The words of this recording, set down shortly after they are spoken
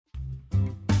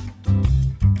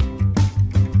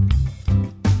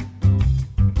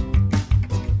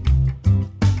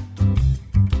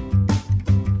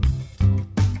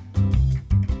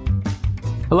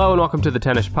Hello and welcome to the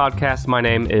Tennis Podcast. My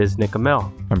name is Nick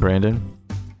Amell. I'm Brandon.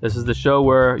 This is the show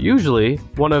where usually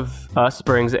one of us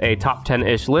brings a top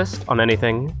 10-ish list on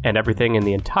anything and everything in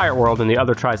the entire world and the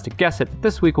other tries to guess it. But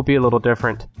this week will be a little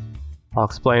different. I'll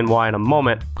explain why in a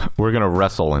moment. We're going to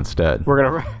wrestle instead.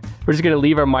 We're just going to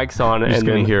leave our mics on and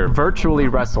then virtually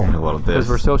wrestle because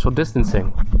we're social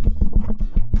distancing.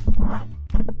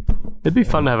 It'd be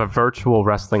fun to have a virtual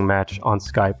wrestling match on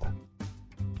Skype.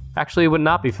 Actually, it would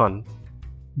not be fun.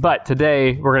 But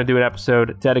today, we're going to do an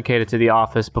episode dedicated to The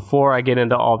Office. Before I get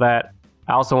into all that,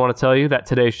 I also want to tell you that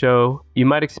today's show, you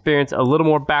might experience a little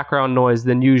more background noise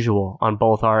than usual on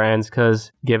both our ends,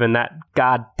 because given that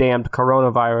goddamned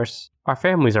coronavirus, our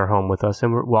families are home with us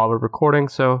while we're recording,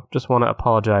 so just want to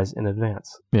apologize in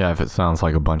advance. Yeah, if it sounds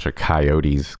like a bunch of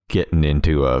coyotes getting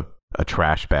into a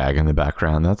trash bag in the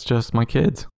background, that's just my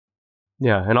kids.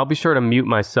 Yeah, and I'll be sure to mute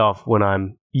myself when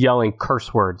I'm yelling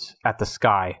curse words at the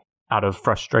sky out of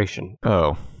frustration.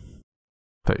 Oh,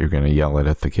 thought you were going to yell it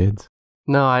at the kids.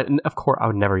 No, of course, I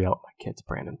would never yell at my kids,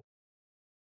 Brandon.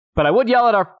 But I would yell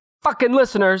at our fucking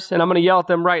listeners, and I'm going to yell at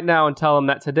them right now and tell them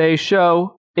that today's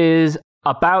show is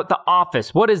about The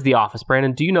Office. What is The Office,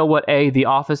 Brandon? Do you know what The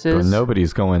Office is? Well,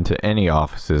 nobody's going to any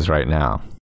offices right now.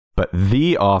 But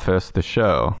The Office, the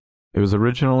show, it was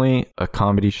originally a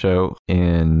comedy show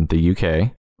in the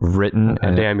UK, written...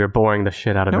 damn, you're boring the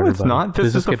shit out of everybody. No, it's not.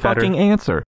 This is the fucking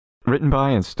answer. Written by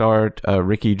and starred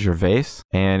Ricky Gervais,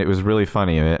 and it was really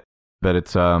funny. But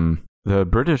it's the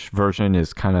British version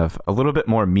is kind of a little bit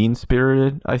more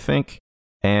mean-spirited, I think.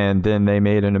 And then they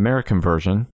made an American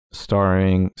version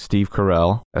starring Steve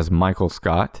Carell as Michael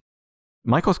Scott.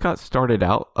 Michael Scott started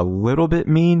out a little bit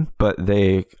mean, but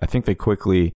I think they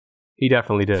quickly... He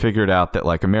definitely did. Figured out that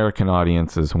like American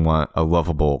audiences want a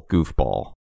lovable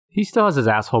goofball. He still has his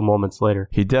asshole moments later.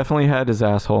 He definitely had his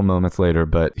asshole moments later,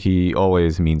 but he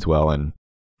always means well and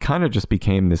kind of just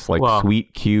became this like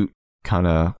sweet, cute, kind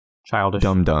of childish,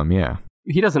 dumb, yeah.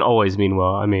 He doesn't always mean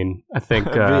well. I mean, I think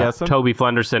Toby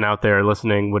Flenderson out there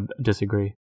listening would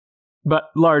disagree. But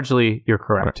largely, you're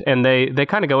correct. Right. And they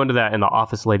kind of go into that in the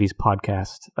Office Ladies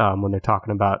podcast when they're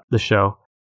talking about the show.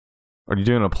 Are you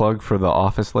doing a plug for the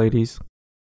Office Ladies?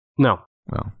 No.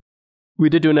 Well. We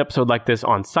did do an episode like this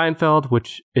on Seinfeld,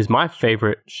 which is my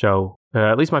favorite show,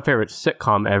 at least my favorite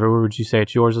sitcom ever. Would you say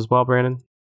it's yours as well, Brandon?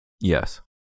 Yes.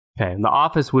 Okay, and The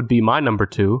Office would be my number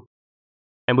 2.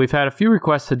 And we've had a few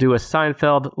requests to do a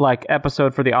Seinfeld-like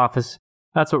episode for The Office.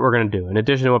 That's what we're going to do. In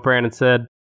addition to what Brandon said,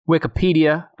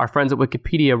 Wikipedia, our friends at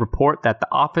Wikipedia report that The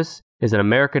Office is an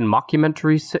American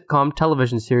mockumentary sitcom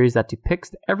television series that depicts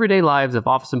the everyday lives of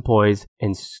office employees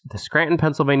in the Scranton,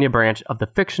 Pennsylvania branch of the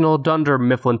fictional Dunder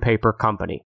Mifflin Paper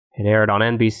Company. It aired on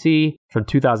NBC from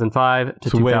 2005 to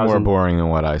 2000. It's way more boring than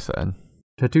what I said.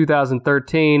 To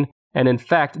 2013. And in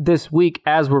fact, this week,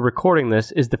 as we're recording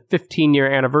this, is the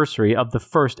 15-year anniversary of the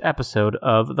first episode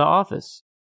of The Office.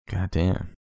 God damn.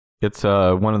 It's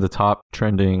one of the top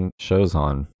trending shows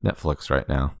on Netflix right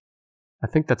now. I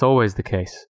think that's always the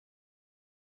case.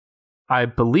 I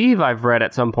believe I've read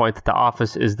at some point that The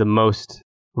Office is the most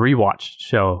rewatched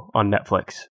show on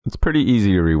Netflix. It's pretty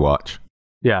easy to rewatch.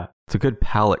 Yeah. It's a good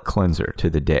palate cleanser to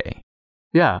the day.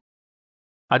 Yeah.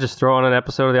 I just throw on an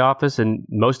episode of The Office, and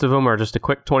most of them are just a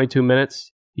quick 22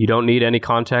 minutes. You don't need any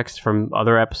context from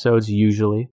other episodes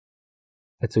usually.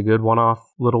 It's a good one-off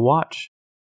little watch.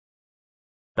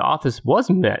 The Office was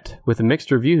met with mixed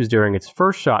reviews during its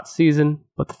first shot season,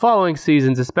 but the following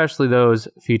seasons, especially those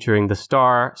featuring the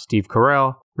star, Steve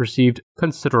Carell, received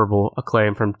considerable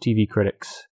acclaim from TV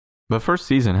critics. The first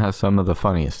season has some of the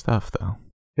funniest stuff, though.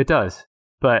 It does,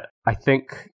 but I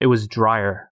think it was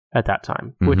drier at that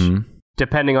time, which,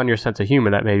 depending on your sense of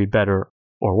humor, that may be better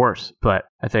or worse. But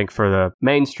I think for the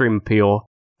mainstream appeal,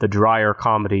 the drier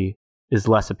comedy is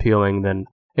less appealing than...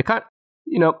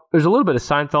 there's a little bit of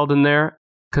Seinfeld in there,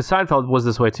 because Seinfeld was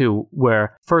this way too,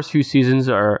 where first few seasons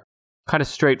are kind of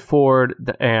straightforward,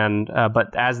 and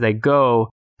but as they go,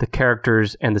 the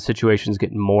characters and the situations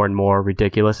get more and more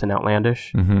ridiculous and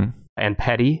outlandish and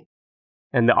petty.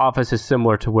 And The Office is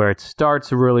similar to where it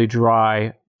starts really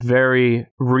dry, very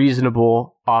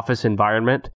reasonable office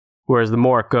environment, whereas the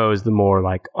more it goes, the more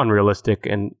like unrealistic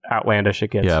and outlandish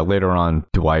it gets. Yeah, later on,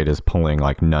 Dwight is pulling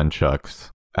like nunchucks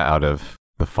out of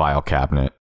the file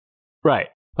cabinet. Right.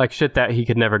 Like shit that he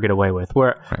could never get away with.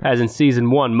 Whereas in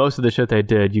season 1, most of the shit they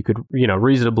did, you could,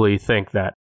 reasonably think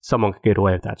that someone could get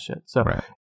away with that shit. So,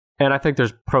 and I think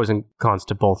there's pros and cons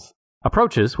to both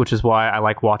approaches, which is why I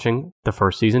like watching the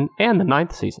first season and the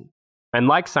 9th season. And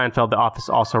like Seinfeld, The Office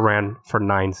also ran for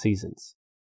 9 seasons.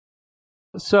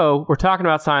 So we're talking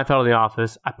about Seinfeld and The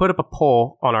Office. I put up a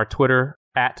poll on our Twitter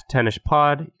at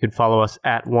TennisPod. You can follow us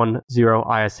at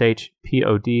 10ISHPOD.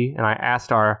 And I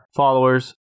asked our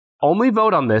followers, only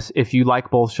vote on this if you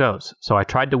like both shows. So I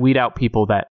tried to weed out people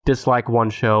that dislike one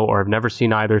show or have never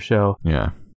seen either show. Yeah.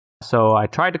 So I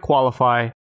tried to qualify,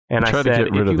 and I said, to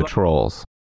get rid of the trolls.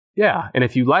 Yeah, and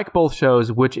if you like both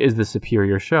shows, which is the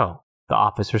superior show, The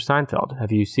Office or Seinfeld?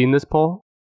 Have you seen this poll?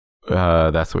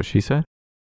 That's what she said?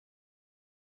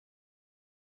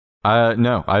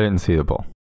 No, I didn't see the poll.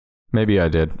 Maybe I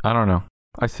did. I don't know.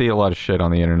 I see a lot of shit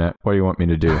on the internet. What do you want me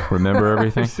to do? Remember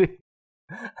everything?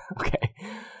 Okay.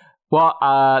 Well,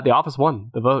 The Office won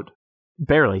the vote.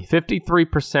 Barely.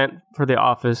 53% for The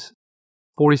Office,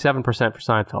 47% for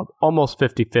Seinfeld. Almost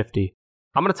 50-50.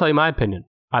 I'm going to tell you my opinion.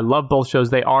 I love both shows.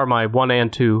 They are my 1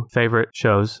 and 2 favorite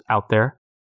shows out there.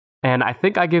 And I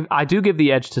think I do give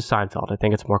the edge to Seinfeld. I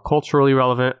think it's more culturally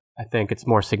relevant. I think it's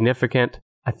more significant.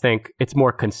 I think it's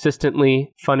more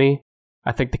consistently funny.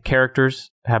 I think the characters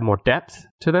have more depth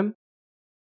to them.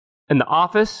 In The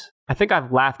Office, I think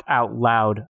I've laughed out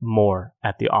loud more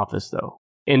at The Office, though.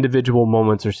 Individual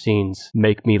moments or scenes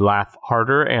make me laugh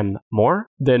harder and more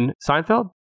than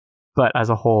Seinfeld. But as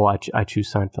a whole, I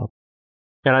choose Seinfeld.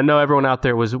 And I know everyone out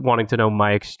there was wanting to know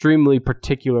my extremely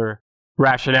particular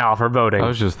rationale for voting. I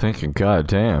was just thinking, God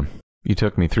damn, you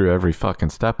took me through every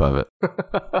fucking step of it.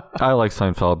 I like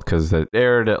Seinfeld because it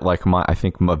aired at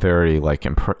a very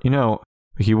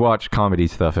you watch comedy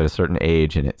stuff at a certain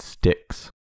age and it sticks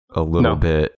a little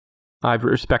bit. I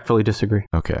respectfully disagree.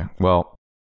 Okay, well,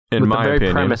 in With my opinion, the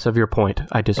very premise of your point,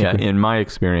 I disagree. Yeah, in my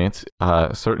experience,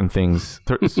 certain things,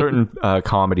 certain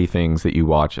comedy things that you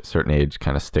watch at a certain age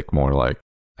kind of stick more. Like,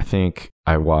 I think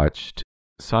I watched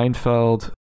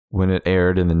Seinfeld when it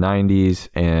aired in the 90s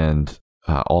and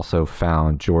also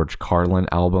found George Carlin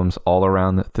albums all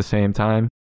around at the same time.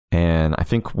 And I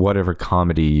think whatever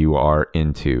comedy you are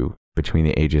into between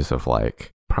the ages of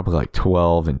probably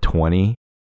 12 and 20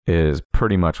 is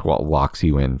pretty much what locks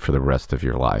you in for the rest of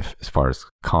your life as far as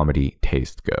comedy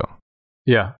taste go.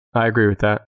 Yeah, I agree with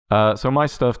that. So my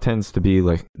stuff tends to be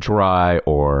dry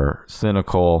or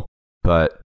cynical,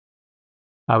 but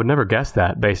I would never guess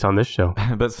that based on this show.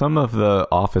 But some of the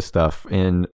Office stuff,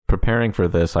 in preparing for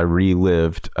this, I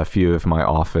relived a few of my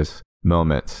Office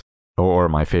moments or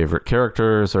my favorite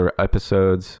characters or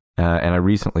episodes. And I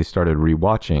recently started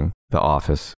rewatching The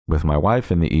Office with my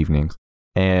wife in the evenings.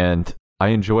 And I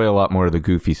enjoy a lot more of the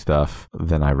goofy stuff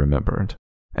than I remembered.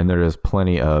 And there is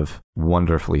plenty of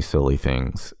wonderfully silly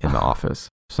things in The Office,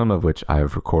 some of which I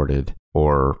have recorded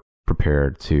or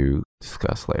prepared to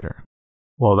discuss later.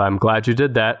 Well, I'm glad you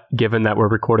did that, given that we're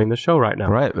recording the show right now.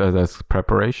 Right, that's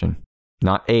preparation.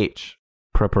 Not H.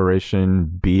 Preparation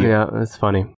B. Yeah, that's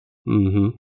funny. Mm-hmm.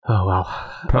 Oh,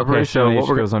 wow. Preparation H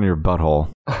goes on your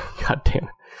butthole. God damn it.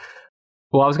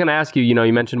 Well, I was going to ask you,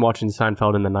 you mentioned watching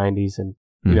Seinfeld in the 90s and,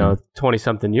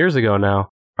 20-something years ago now.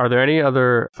 Are there any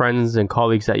other friends and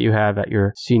colleagues that you have at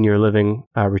your senior living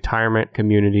retirement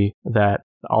community that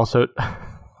also...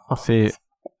 See...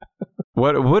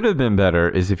 What would have been better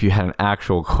is if you had an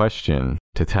actual question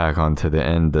to tack on to the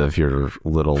end of your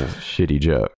little shitty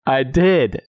joke. I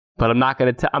did, but I'm not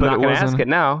going to ask it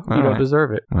now. You don't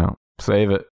deserve it. Well,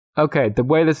 save it. Okay, the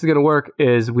way this is going to work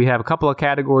is we have a couple of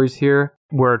categories here.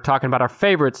 We're talking about our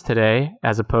favorites today,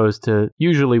 as opposed to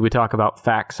usually we talk about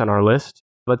facts on our list.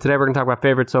 But today we're going to talk about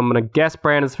favorites, so I'm going to guess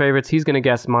Brandon's favorites, he's going to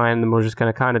guess mine, and we're just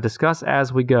going to kind of discuss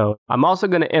as we go. I'm also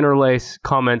going to interlace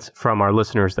comments from our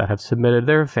listeners that have submitted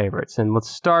their favorites. And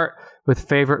let's start with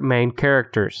favorite main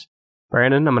characters.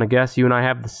 Brandon, I'm going to guess you and I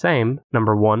have the same,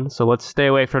 number 1, so let's stay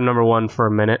away from number 1 for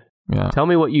a minute. Yeah. Tell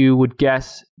me what you would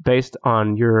guess based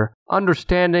on your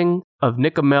understanding of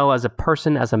Nick Amell as a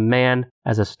person, as a man,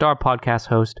 as a star podcast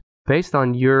host. Based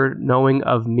on your knowing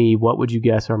of me, what would you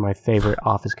guess are my favorite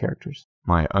Office characters?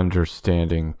 My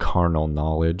understanding carnal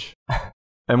knowledge.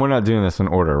 And we're not doing this in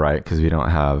order, right? Because we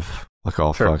don't have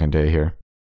all fucking day here.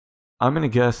 I'm going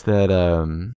to guess that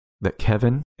that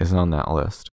Kevin is on that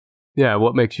list. Yeah,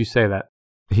 what makes you say that?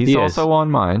 He also on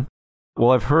mine.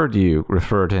 Well, I've heard you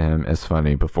refer to him as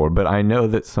funny before, but I know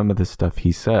that some of the stuff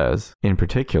he says, in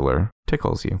particular,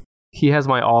 tickles you. He has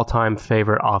my all-time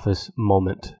favorite Office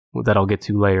moment that I'll get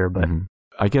to later, but... Mm-hmm.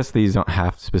 I guess these don't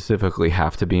specifically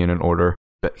have to be in an order,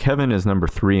 but Kevin is number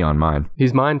 3 on mine.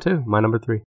 He's mine too, my number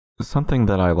 3. Something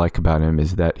that I like about him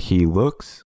is that he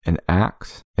looks and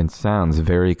acts and sounds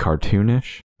very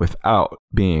cartoonish without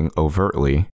being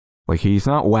overtly. He's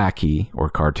not wacky or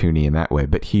cartoony in that way,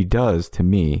 but he does to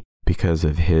me because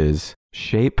of his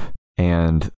shape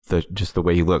and just the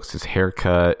way he looks, his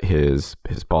haircut, his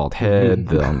bald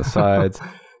head on the sides.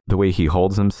 the way he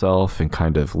holds himself and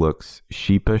kind of looks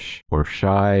sheepish or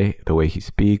shy, the way he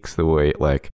speaks, the way,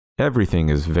 like, everything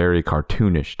is very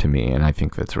cartoonish to me. And I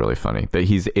think that's really funny that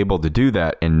he's able to do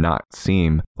that and not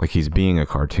seem like he's being a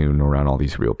cartoon around all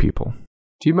these real people.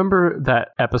 Do you remember that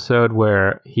episode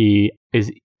where he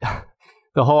is...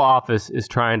 The whole office is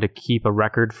trying to keep a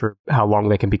record for how long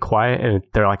they can be quiet, and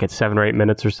they're like at 7 or 8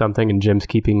 minutes or something, and Jim's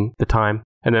keeping the time.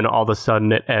 And then all of a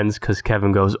sudden it ends because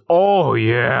Kevin goes, "Oh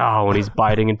yeah," when he's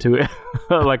biting into it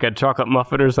like a chocolate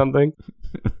muffin or something.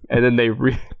 And then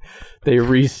they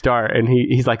restart, and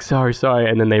he's like, sorry.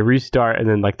 And then they restart, and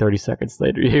then like 30 seconds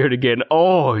later you hear it again.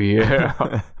 "Oh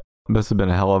yeah." Must have been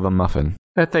a hell of a muffin.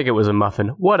 I think it was a muffin.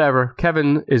 Whatever.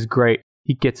 Kevin is great.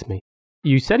 He gets me.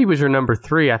 You said he was your number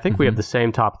 3. I think we have the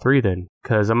same top 3 then,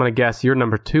 because I'm going to guess your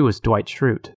number 2 is Dwight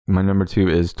Schrute. My number 2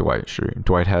 is Dwight Schrute.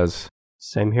 Dwight has...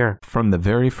 Same here. From the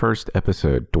very first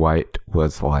episode, Dwight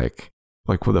was like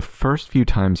well, the first few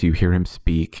times you hear him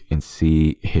speak and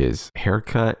see his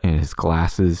haircut and his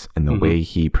glasses and the way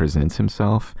he presents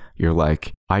himself, you're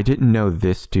like, I didn't know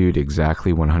this dude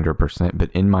exactly 100%,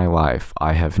 but in my life,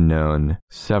 I have known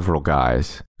several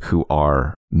guys who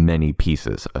are many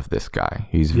pieces of this guy.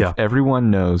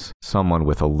 Everyone knows someone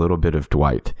with a little bit of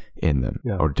Dwight in them,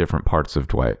 or different parts of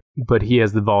Dwight. But he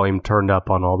has the volume turned up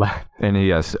on all that. And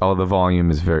yes, all the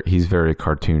volume is he's very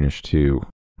cartoonish too.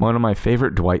 One of my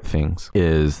favorite Dwight things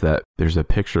is that there's a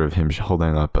picture of him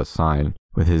holding up a sign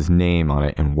with his name on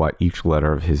it and what each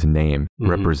letter of his name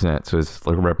represents. So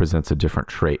it represents a different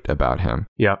trait about him.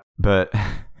 Yeah. But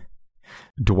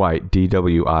Dwight,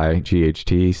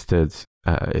 DWIGHT,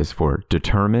 is for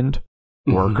determined,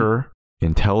 worker,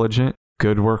 intelligent,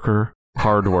 good worker,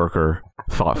 hard worker,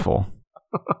 thoughtful.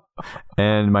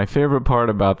 And my favorite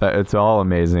part about that, it's all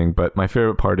amazing, but my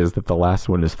favorite part is that the last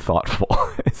one is thoughtful,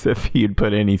 as if he'd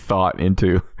put any thought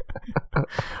into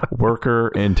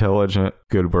worker, intelligent,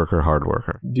 good worker, hard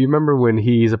worker. Do you remember when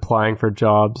he's applying for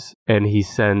jobs and he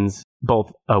sends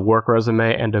both a work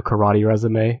resume and a karate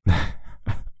resume?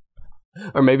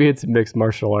 Or maybe it's mixed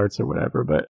martial arts or whatever,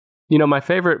 but you know, my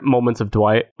favorite moments of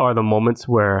Dwight are the moments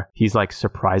where he's like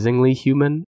surprisingly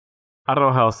human. I don't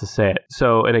know how else to say it.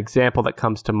 So an example that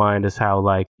comes to mind is how,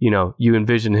 like, you know, you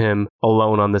envision him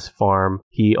alone on this farm.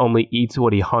 He only eats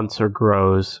what he hunts or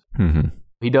grows.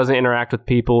 He doesn't interact with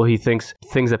people. He thinks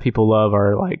things that people love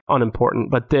are like unimportant.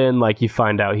 But then, like, you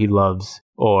find out he loves,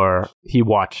 or he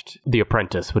watched The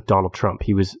Apprentice with Donald Trump.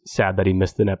 He was sad that he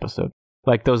missed an episode.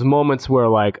 Like those moments where,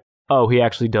 like, oh, he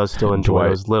actually does still enjoy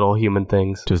those little human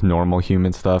things. Just normal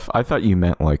human stuff. I thought you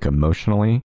meant like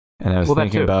emotionally. And I was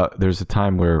thinking about, there's a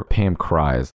time where Pam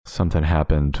cries. Something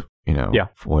happened, you know,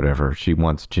 whatever. She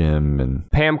wants Jim and...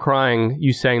 Pam crying,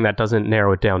 you saying that doesn't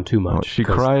narrow it down too much. Well, she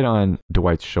cried on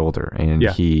Dwight's shoulder, and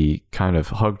he kind of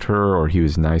hugged her, or he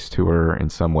was nice to her in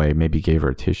some way, maybe gave her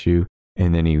a tissue.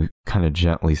 And then he kind of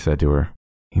gently said to her,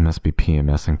 "You must be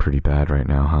PMSing pretty bad right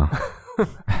now,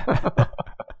 huh?"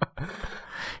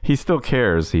 He still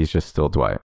cares. He's just still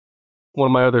Dwight. One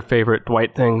of my other favorite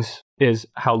Dwight things is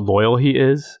how loyal he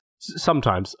is.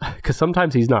 Sometimes, because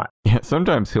sometimes he's not. Yeah,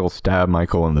 sometimes he'll stab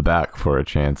Michael in the back for a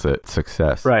chance at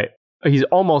success. Right. He's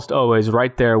almost always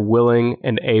right there, willing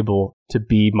and able to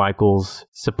be Michael's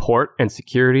support and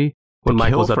security. When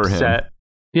Michael's upset.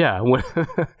 Yeah.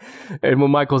 And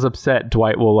when Michael's upset,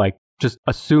 Dwight will like just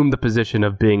assume the position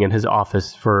of being in his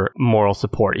office for moral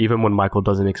support, even when Michael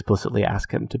doesn't explicitly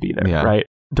ask him to be there. Right.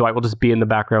 Dwight will just be in the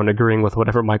background agreeing with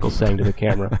whatever Michael's saying to the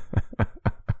camera.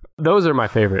 Those are my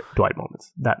favorite Dwight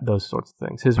moments, those sorts of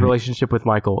things. His relationship with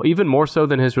Michael, even more so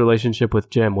than his relationship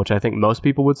with Jim, which I think most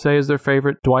people would say is their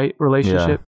favorite Dwight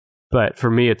relationship. But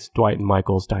for me, it's Dwight and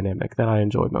Michael's dynamic that I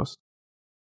enjoy most.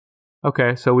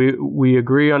 Okay, so we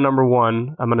agree on number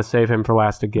 1. I'm going to save him for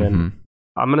last again.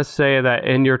 I'm going to say that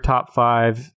in your top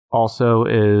 5 also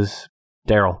is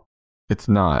Daryl. It's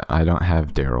not. I don't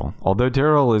have Daryl. Although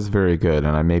Daryl is very good,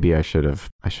 and I should have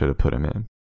put him in.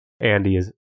 Andy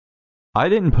is. I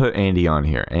didn't put Andy on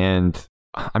here, and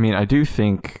I mean, I do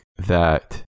think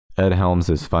that Ed Helms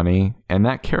is funny, and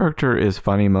that character is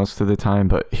funny most of the time,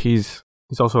 but he's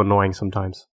also annoying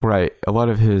sometimes. Right. A lot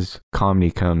of his comedy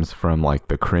comes from like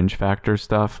the cringe factor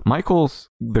stuff. Michael's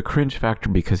the cringe factor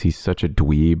because he's such a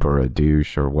dweeb or a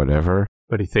douche or whatever.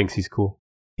 But he thinks he's cool.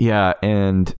 Yeah,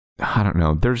 and I don't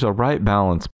know, there's a right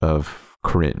balance of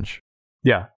cringe.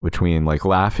 Yeah. Between like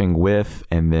laughing with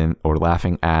and then, or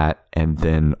laughing at, and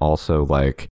then also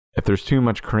like, if there's too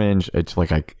much cringe, it's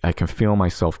like I can feel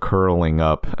myself curling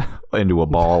up into a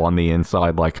ball on the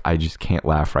inside. Like I just can't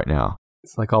laugh right now.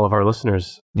 It's like all of our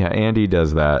listeners. Yeah, Andy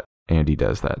does that. Andy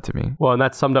does that to me. Well, and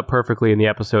that's summed up perfectly in the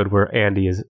episode where Andy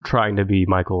is trying to be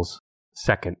Michael's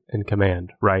second in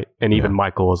command, right? And even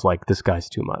Michael is like, this guy's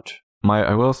too much.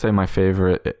 I will say my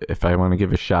favorite, if I want to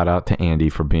give a shout out to Andy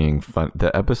for being fun,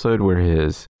 the episode where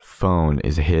his phone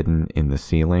is hidden in the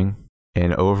ceiling,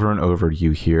 and over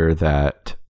you hear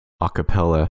that a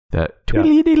cappella, that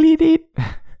tweedly-dee-dee-dee.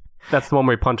 That's the one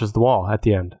where he punches the wall at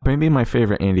the end. Maybe my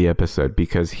favorite Andy episode,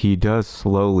 because he does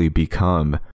slowly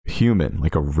become human,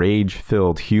 like a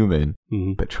rage-filled human,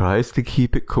 but tries to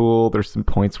keep it cool. There's some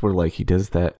points where like he does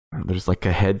that. There's like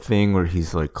a head thing where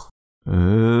he's like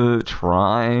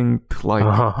trying to like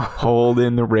hold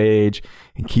in the rage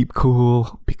and keep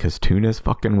cool because Tuna's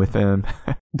fucking with him.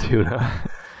 Tuna.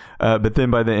 But then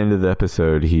by the end of the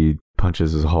episode, he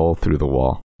punches his hole through the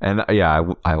wall. And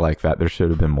I like that. There should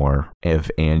have been more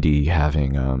of Andy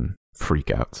having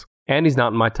freakouts. Andy's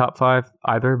not in my top 5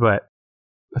 either, but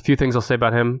a few things I'll say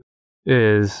about him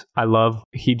is I love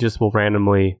he just will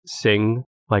randomly sing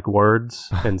like words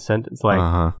and sentence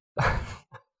like.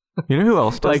 You know who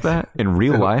else does that in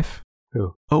real life?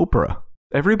 Who? Oprah.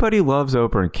 Everybody loves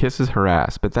Oprah and kisses her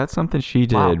ass, but that's something she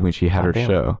did when she had her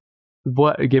show.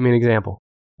 What? Give me an example.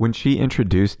 When she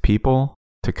introduced people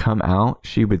to come out,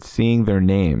 she would sing their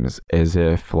names as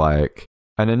if like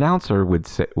an announcer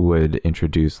would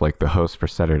introduce like the host for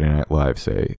Saturday Night Live,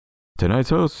 say,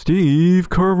 tonight's host, Steve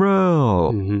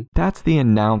Carell. That's the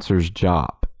announcer's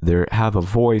job. They have a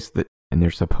voice and they're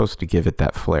supposed to give it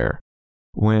that flair.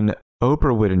 When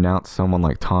Oprah would announce someone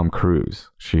like Tom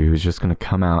Cruise, she was just going to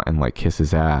come out and like kiss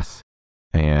his ass.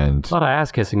 And a lot of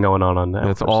ass kissing going on that.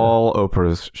 That's all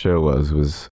Oprah's show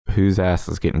was whose ass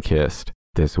is getting kissed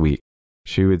this week.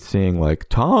 She would sing like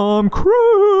Tom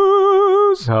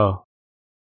Cruise. Oh,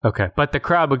 okay. But the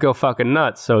crowd would go fucking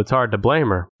nuts, so it's hard to blame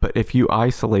her. But if you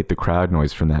isolate the crowd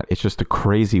noise from that, it's just a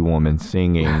crazy woman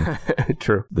singing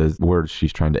True. The words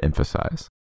she's trying to emphasize.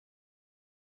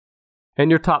 And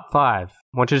your top 5.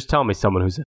 Why don't you just tell me someone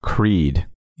who's in? Creed.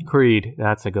 Creed,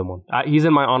 that's a good one. He's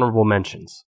in my honorable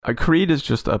mentions. Creed is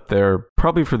just up there,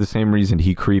 probably for the same reason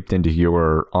he creeped into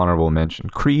your honorable mention.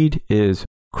 Creed is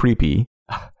creepy.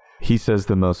 He says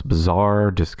the most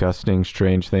bizarre, disgusting,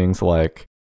 strange things like,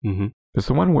 it's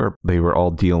the one where they were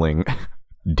all dealing.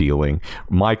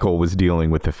 Michael was dealing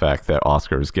with the fact that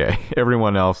Oscar is gay.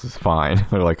 Everyone else is fine.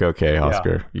 They're like, okay,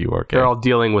 Oscar, you are gay. They're all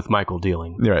dealing with Michael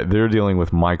dealing. Right, they're dealing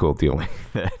with Michael dealing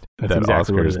that exactly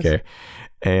Oscar is gay.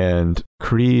 And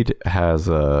Creed has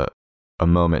a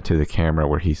moment to the camera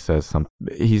where he says something.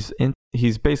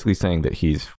 He's basically saying that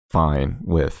he's fine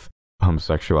with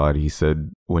homosexuality. He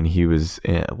said when he was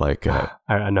in like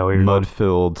I know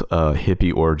mud-filled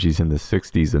hippie orgies in the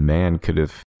 60s, a man could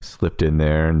have slipped in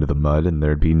there into the mud and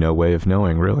there'd be no way of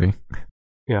knowing, really.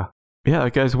 Yeah,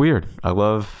 that guy's weird. I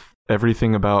love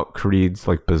everything about Creed's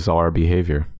like bizarre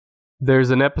behavior.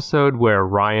 There's an episode where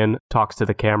Ryan talks to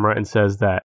the camera and says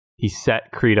that he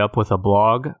set Creed up with a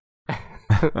blog.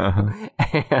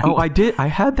 Oh, I did. I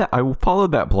had that. I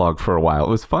followed that blog for a while. It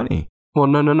was funny. Well,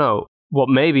 no. Well,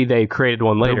 maybe they created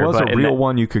one later. There was a real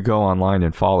one you could go online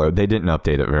and follow. They didn't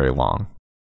update it very long.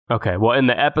 Okay, well, in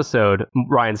the episode,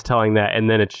 Ryan's telling that, and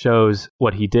then it shows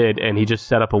what he did, and he just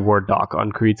set up a Word doc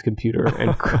on Creed's computer,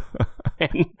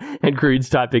 and Creed's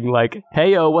typing like,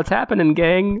 "Hey-o, what's happening,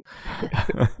 gang?"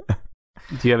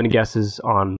 Do you have any guesses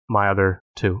on my other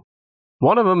 2?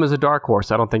 One of them is a dark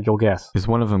horse. I don't think you'll guess. Is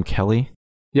one of them Kelly?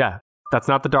 Yeah, that's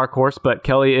not the dark horse, but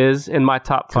Kelly is in my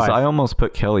top 5. Because I almost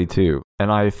put Kelly too,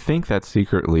 and I think that's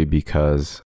secretly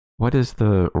because what is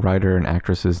the writer and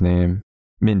actress's name?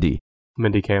 Mindy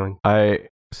Kaling. I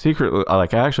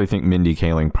actually think Mindy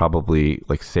Kaling probably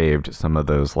like saved some of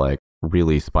those like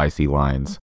really spicy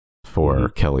lines for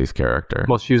Kelly's character.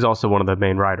 Well, she was also one of the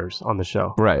main writers on the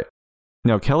show. Right.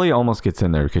 Now, Kelly almost gets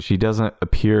in there because she doesn't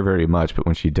appear very much, but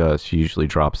when she does, she usually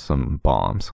drops some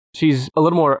bombs. She's a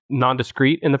little more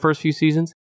nondescript in the first few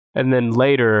seasons, and then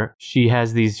later she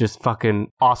has these just fucking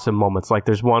awesome moments. Like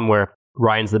there's one where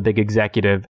Ryan's the big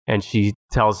executive and she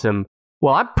tells him,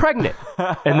 "Well, I'm pregnant."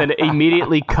 And then it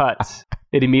immediately cuts.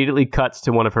 It immediately cuts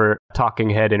to one of her talking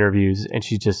head interviews and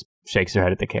she just shakes her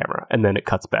head at the camera and then it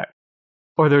cuts back.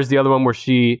 Or there's the other one where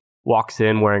she walks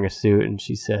in wearing a suit and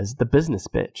she says, "The business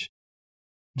bitch."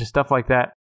 Just stuff like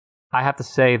that. I have to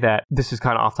say that this is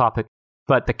kind of off topic,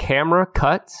 but the camera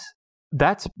cuts,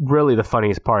 that's really the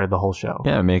funniest part of the whole show.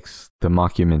 Yeah, it makes the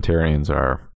mockumentarians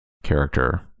our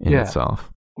character in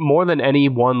itself. More than any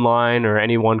one line or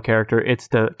any one character, it's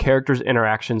the character's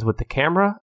interactions with the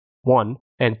camera, 1,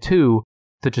 and 2,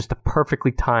 just the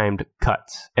perfectly timed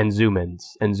cuts and zoom ins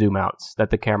and zoom outs that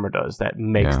the camera does that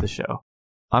makes the show.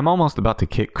 I'm almost about to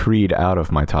kick Creed out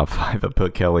of my top 5 and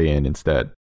put Kelly in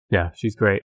instead. Yeah, she's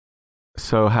great.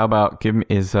 So how about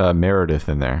is Meredith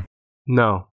in there?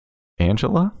 No.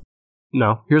 Angela?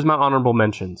 No. Here's my honorable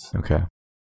mentions. Okay.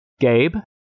 Gabe.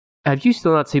 Have you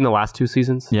still not seen the last 2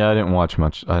 seasons? Yeah, I didn't watch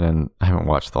much. I haven't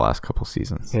watched the last couple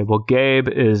seasons. Okay, well, Gabe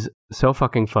is so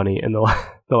fucking funny in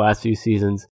the last few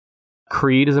seasons.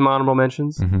 Creed is in my honorable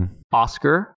mentions. Mm-hmm.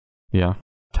 Oscar. Yeah.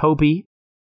 Toby,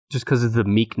 just because of the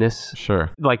meekness.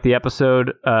 Sure. Like the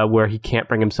episode where he can't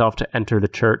bring himself to enter the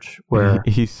church. Where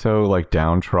he's so like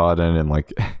downtrodden and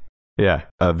like, yeah,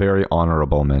 a very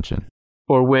honorable mention.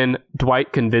 Or when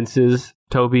Dwight convinces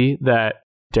Toby that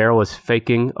Daryl is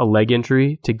faking a leg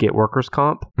injury to get workers'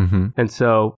 comp. Mm-hmm. And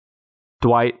so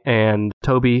Dwight and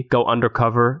Toby go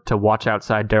undercover to watch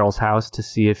outside Daryl's house to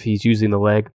see if he's using the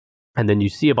leg. And then you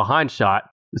see a behind shot,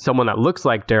 someone that looks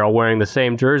like Daryl wearing the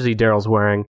same jersey Daryl's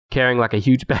wearing, carrying like a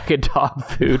huge bag of dog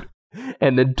food.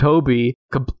 And then Toby,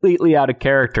 completely out of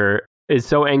character, is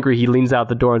so angry he leans out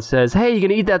the door and says, "Hey, you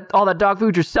gonna eat all that dog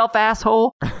food yourself,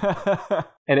 asshole?"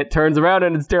 And it turns around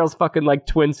and it's Daryl's fucking like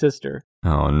twin sister.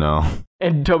 Oh no.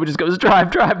 And Toby just goes,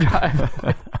 drive.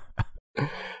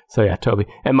 So yeah, Toby.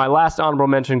 And my last honorable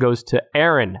mention goes to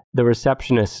Aaron, the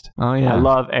receptionist. Oh yeah. I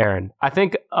love Aaron. I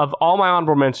think of all my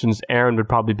honorable mentions, Aaron would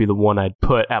probably be the one I'd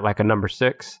put at like a number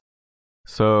 6.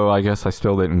 So I guess I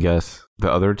still didn't guess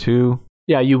the other 2.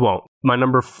 Yeah, you won't. My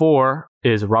number 4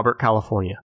 is Robert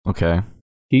California. Okay.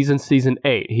 He's in season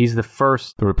 8. He's the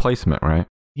first. The replacement, right?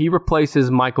 He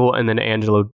replaces Michael and then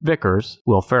Angelo Vickers,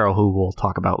 Will Ferrell, who we'll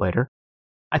talk about later.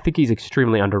 I think he's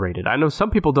extremely underrated. I know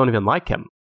some people don't even like him,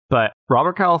 but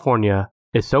Robert California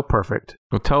is so perfect.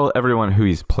 Well, tell everyone who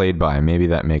he's played by. Maybe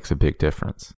that makes a big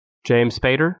difference. James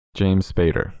Spader. James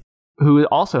Spader. Who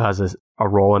also has a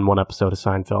role in one episode of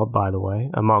Seinfeld, by the way,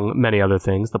 among many other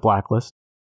things, The Blacklist.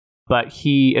 But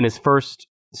he, in his first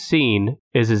scene,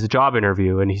 is his job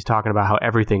interview, and he's talking about how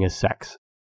everything is sex.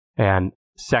 And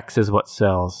sex is what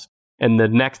sells. And the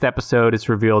next episode, it's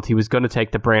revealed he was going to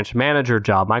take the branch manager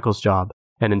job, Michael's job.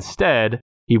 And instead,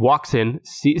 he walks in,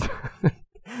 sees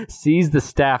the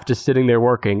staff just sitting there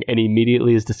working, and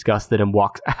immediately is disgusted and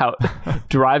walks out,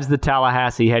 drives the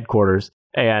Tallahassee headquarters,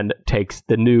 and takes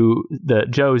the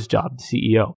Joe's job, the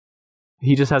CEO.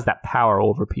 He just has that power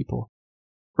over people.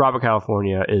 Robert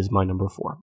California is my number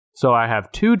 4. So I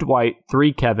have 2 Dwight,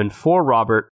 3 Kevin, 4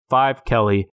 Robert, 5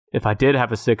 Kelly. If I did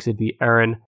have a 6, it'd be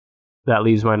Aaron. That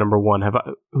leaves my number 1.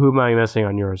 Who am I missing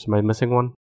on yours? Am I missing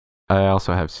one? I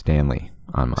also have Stanley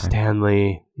on mine.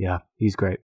 Stanley. Yeah, he's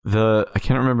great. I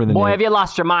can't remember the name. Boy, have you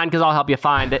lost your mind, because I'll help you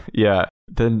find it. Yeah.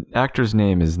 The actor's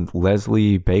name is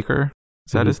Leslie Baker.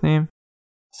 Is that his name?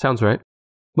 Sounds right.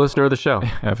 Listener of the show.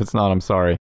 If it's not, I'm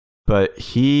sorry. But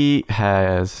he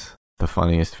has the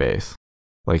funniest face.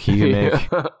 Like he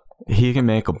can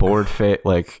make a bored face.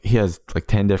 Like he has like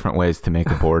 10 different ways to make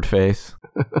a bored face.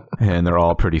 And they're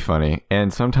all pretty funny.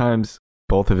 And sometimes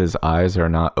both of his eyes are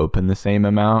not open the same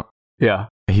amount. Yeah.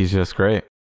 He's just great.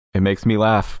 It makes me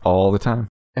laugh all the time.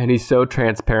 And he's so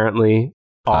transparently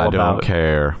I don't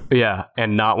care. Yeah,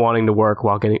 and not wanting to work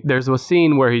while getting... There's a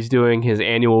scene where he's doing his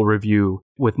annual review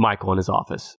with Michael in his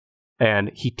office.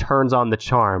 And he turns on the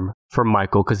charm for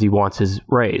Michael because he wants his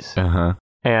raise. Uh-huh.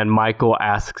 And Michael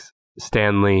asks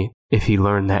Stanley if he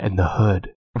learned that in the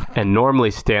hood. And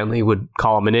normally Stanley would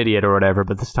call him an idiot or whatever,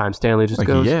 but this time Stanley just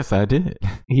goes... Yes, I did.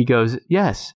 He goes,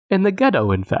 yes, in the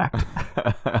ghetto, in fact.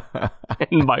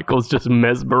 And Michael's just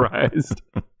mesmerized.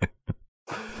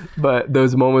 But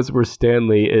those moments where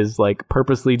Stanley is like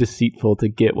purposely deceitful to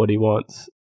get what he wants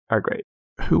are great.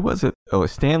 Who was it? Oh,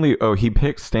 Stanley. Oh, he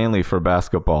picked Stanley for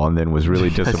basketball and then was really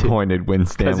disappointed when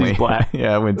Stanley... He's black.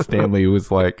 Yeah, when Stanley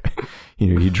was like,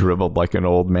 he dribbled like an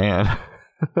old man.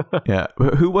 Yeah.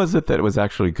 Who was it that was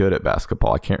actually good at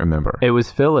basketball? I can't remember. It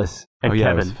was Phyllis and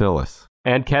Kevin. It was Phyllis.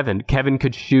 And Kevin. Kevin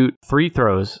could shoot free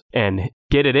throws and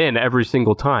get it in every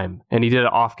single time. And he did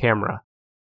it off camera.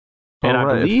 And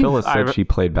I believe Phyllis said she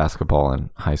played basketball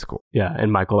in high school. Yeah,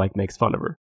 and Michael makes fun of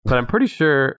her. But I'm pretty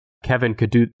sure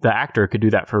the actor could do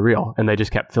that for real. And they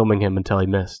just kept filming him until he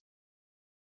missed.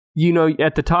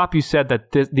 At the top you said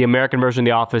that the American version of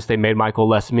The Office, they made Michael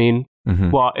less mean. Mm-hmm.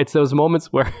 Well, it's those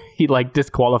moments where he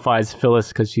disqualifies Phyllis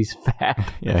because she's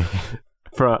fat. Yeah.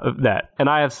 For that. And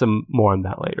I have some more on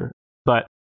that later. But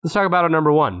let's talk about our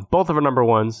number 1. Both of our number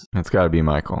 1s. It's got to be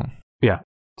Michael. Yeah.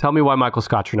 Tell me why Michael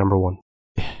Scott's your number 1.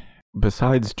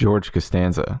 Besides George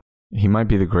Costanza, he might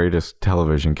be the greatest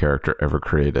television character ever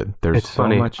created. It's so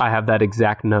funny. I have that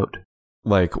exact note.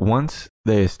 Once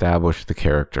they established the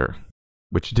character,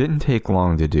 which didn't take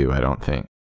long to do, I don't think.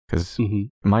 Because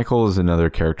Michael is another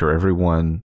character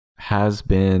everyone has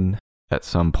been at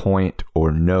some point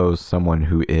or knows someone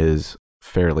who is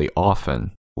fairly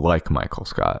often like Michael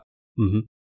Scott.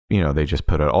 Mm-hmm. They just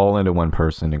put it all into one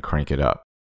person and crank it up.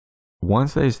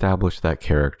 once they establish that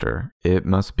character, it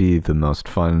must be the most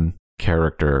fun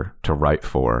character to write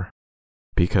for,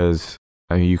 because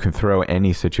you can throw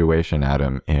any situation at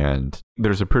him, and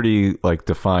there's a pretty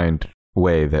defined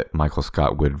way that Michael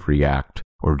Scott would react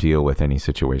or deal with any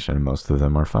situation, and most of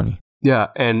them are funny. Yeah,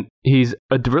 and he's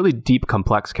a really deep,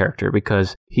 complex character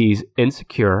because he's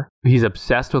insecure, he's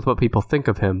obsessed with what people think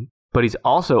of him, but he's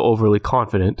also overly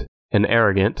confident and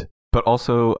arrogant. But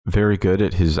also very good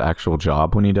at his actual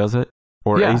job when he does it.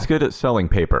 Or he's good at selling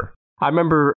paper. I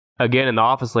remember, again, in the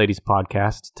Office Ladies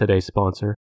podcast, today's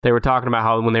sponsor, they were talking about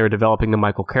how when they were developing the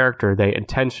Michael character, they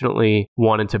intentionally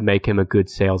wanted to make him a good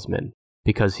salesman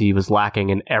because he was lacking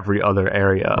in every other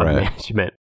area of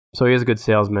management. So he is a good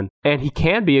salesman, and he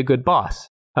can be a good boss.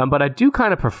 But I do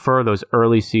kind of prefer those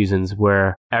early seasons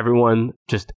where everyone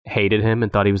just hated him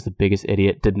and thought he was the biggest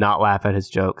idiot, did not laugh at his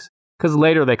jokes. Because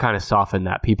later they kind of softened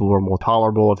that. People were more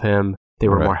tolerable of him. They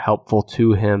were more helpful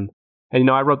to him. And,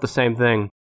 I wrote the same thing.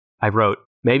 I wrote,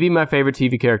 maybe my favorite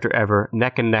TV character ever,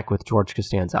 neck and neck with George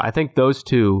Costanza. I think those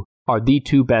two are the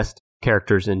two best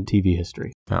characters in TV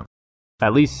history. Yeah.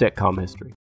 At least sitcom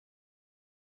history.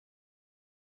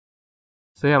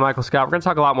 So yeah, Michael Scott. We're going to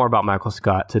talk a lot more about Michael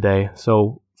Scott today.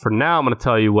 So for now, I'm going to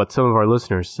tell you what some of our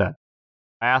listeners said.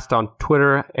 I asked on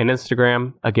Twitter and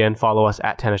Instagram. Again, follow us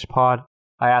at @TennisPod.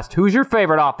 I asked, who's your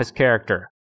favorite Office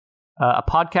character? A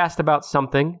podcast about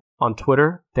something on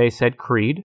Twitter. They said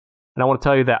Creed. And I want to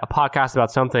tell you that A Podcast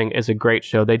About Something is a great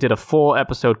show. They did a full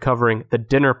episode covering the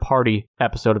dinner party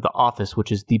episode of The Office,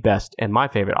 which is the best and my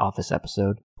favorite Office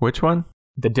episode. Which one?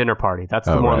 The dinner party. That's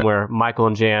the one where Michael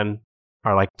and Jan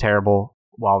are terrible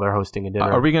while they're hosting a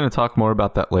dinner. Are we going to talk more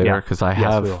about that later? Because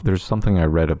there's something I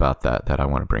read about that I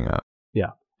want to bring up.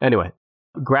 Yeah. Anyway,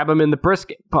 Grab 'em in the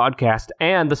Brisket podcast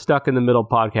and the Stuck in the Middle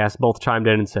podcast both chimed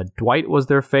in and said Dwight was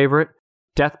their favorite.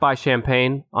 Death by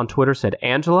Champagne on Twitter said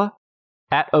Angela.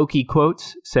 At Okie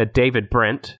Quotes said David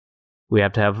Brent. We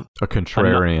have to have a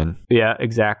contrarian. Yeah,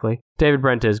 exactly. David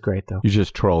Brent is great, though. You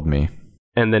just trolled me.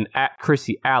 And then at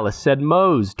Chrissy Alice said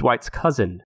Mose, Dwight's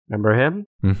cousin. Remember him?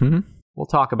 Mm-hmm. We'll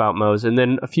talk about Mose. And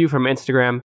then a few from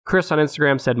Instagram. Chris on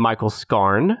Instagram said Michael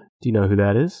Scarn. Do you know who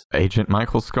that is? Agent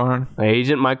Michael Scarn.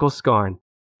 Agent Michael Scarn.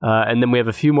 And then we have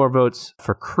a few more votes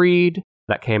for Creed.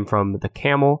 That came from the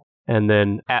Camel. And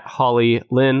then at Holly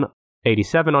Lynn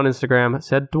 87 on Instagram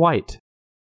said Dwight.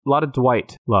 A lot of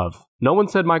Dwight love. No one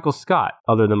said Michael Scott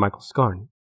other than Michael Scarn.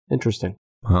 Interesting.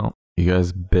 Well, you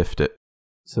guys biffed it.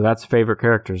 So that's favorite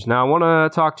characters. Now I want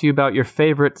to talk to you about your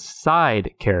favorite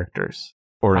side characters.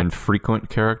 Or infrequent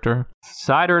character?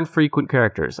 Side or infrequent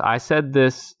characters. I said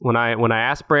this when I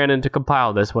asked Brandon to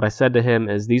compile this. What I said to him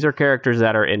is these are characters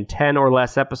that are in 10 or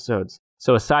less episodes.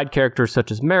 So a side character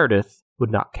such as Meredith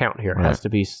would not count here. It has to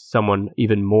be someone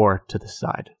even more to the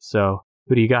side. So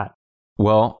who do you got?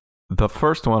 Well, the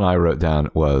first one I wrote down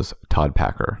was Todd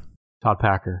Packer. Todd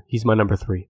Packer. He's my number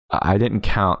 3. I didn't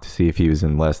count to see if he was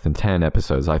in less than 10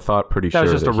 episodes. I thought pretty sure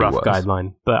that was just that a rough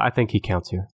guideline, but I think he counts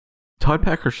here. Todd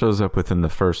Packer shows up within the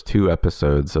first 2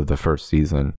 episodes of the first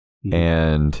season,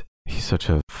 and he's such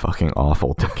a fucking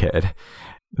awful dickhead.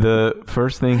 The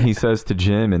first thing he says to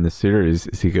Jim in the series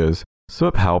is he goes,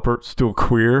 "Sup, Halpert, still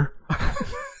queer?"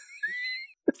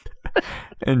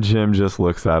 And Jim just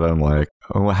looks at him like,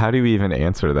 oh, how do you even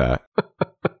answer that?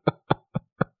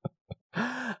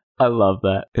 I love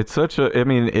that. It's such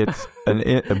it's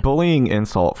a bullying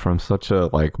insult from such a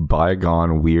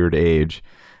bygone weird age.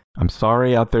 I'm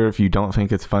sorry out there if you don't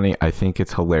think it's funny. I think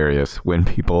it's hilarious when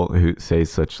people who say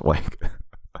such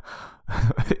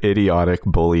idiotic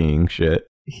bullying shit.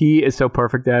 He is so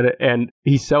perfect at it, and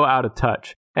he's so out of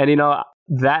touch. And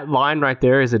that line right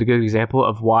there is a good example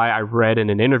of why I read in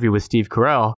an interview with Steve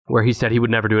Carell where he said he would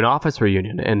never do an Office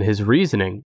reunion. And his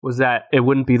reasoning was that it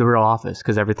wouldn't be the real Office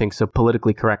because everything's so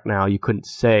politically correct now. You couldn't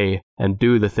say and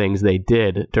do the things they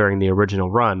did during the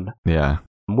original run. Yeah.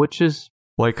 Which is...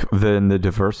 in the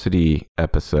diversity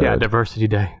episode. Yeah, Diversity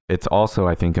Day. It's also,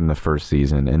 I think, in the first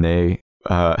season. And they...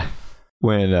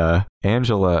 when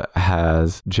Angela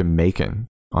has Jamaican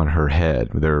on her head,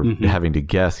 they're having to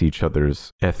guess each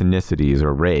other's ethnicities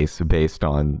or race based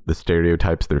on the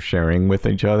stereotypes they're sharing with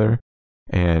each other.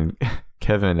 And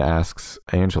Kevin asks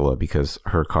Angela, because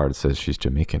her card says she's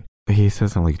Jamaican, he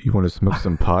says, you want to smoke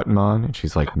some pot, Mon? And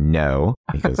she's like, no.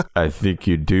 He goes, I think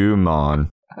you do, Mon.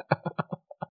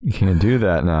 You can't do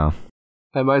that now.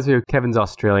 That reminds me of Kevin's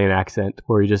Australian accent,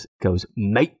 where he just goes,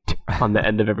 mate, on the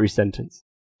end of every sentence.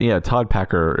 Yeah, Todd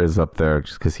Packer is up there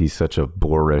just because he's such a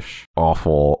boorish,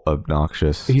 awful,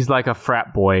 obnoxious. He's like a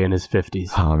frat boy in his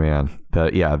 50s. Oh, man.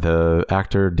 The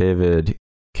actor David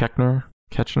Koechner?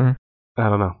 I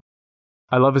don't know.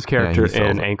 I love his character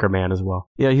in Anchorman as well.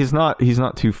 Yeah, he's not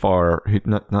too far,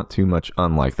 not too much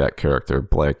unlike that character.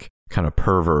 Blake kind of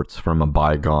perverts from a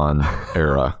bygone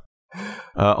era.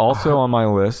 Also on my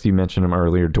list, you mentioned him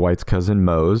earlier, Dwight's cousin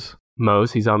Mose.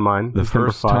 Mose, he's on mine. The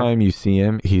first time you see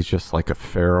him, he's just like a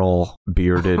feral,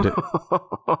 bearded...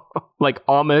 like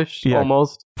Amish,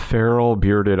 almost. Feral,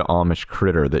 bearded Amish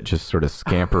critter that just sort of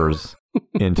scampers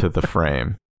into the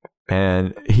frame.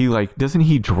 And he doesn't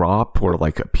he drop or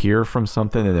appear from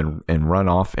something and run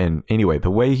off? And anyway,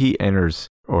 the way he enters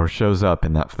or shows up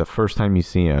in that the first time you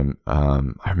see him,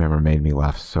 I remember made me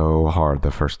laugh so hard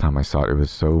the first time I saw it. It was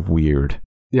so weird.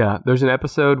 Yeah, there's an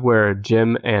episode where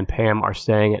Jim and Pam are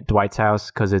staying at Dwight's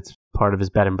house because it's part of his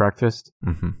bed and breakfast.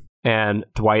 Mm-hmm. And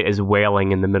Dwight is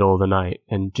wailing in the middle of the night.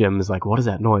 And Jim is like, what is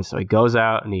that noise? So he goes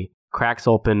out and he cracks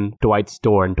open Dwight's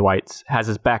door. And Dwight has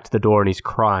his back to the door and he's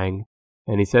crying.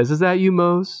 And he says, is that you,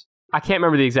 Mose? I can't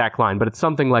remember the exact line, but it's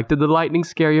something like, did the lightning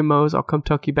scare you, Mose? I'll come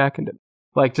tuck you back into...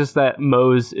 just that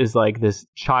Mose is this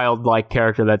childlike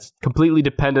character that's completely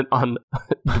dependent on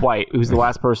Dwight, who's the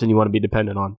last person you want to be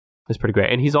dependent on. It's pretty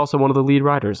great. And he's also one of the lead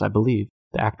writers, I believe.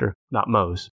 The actor, not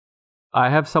Mose. I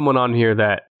have someone on here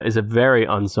that is a very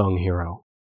unsung hero.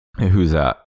 Hey, who's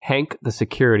that? Hank, the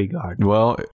security guard.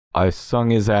 Well, I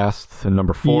sung his ass to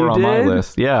number 4 on my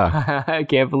list. Yeah. I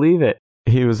can't believe it.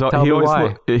 He was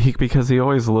because he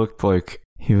always looked like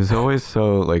he was always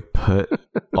so put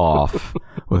off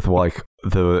with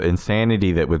the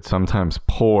insanity that would sometimes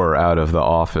pour out of the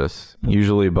office,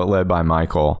 usually but led by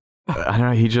Michael. I don't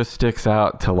know, he just sticks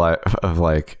out to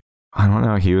I don't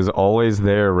know, he was always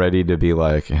there ready to be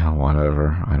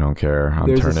whatever, I don't care, I'm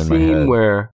turning my head. There's a scene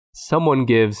where someone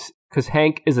gives, because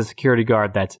Hank is a security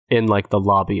guard that's in the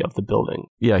lobby of the building.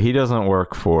 Yeah, he doesn't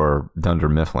work for Dunder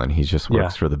Mifflin, he just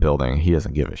works for the building. He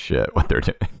doesn't give a shit what they're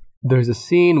doing. There's a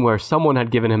scene where someone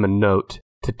had given him a note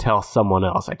to tell someone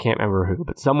else. I can't remember who,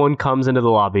 but someone comes into the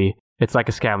lobby. It's like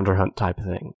a scavenger hunt type of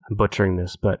thing. I'm butchering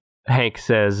this, but Hank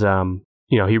says,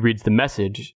 he reads the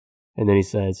message, and then he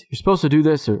says, you're supposed to do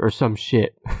this or some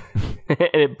shit. And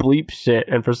it bleeps shit,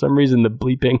 and for some reason the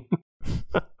bleeping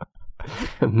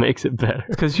makes it better.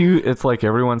 Because it's like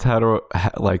everyone's had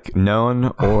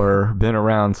known or been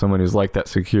around someone who's like that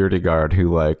security guard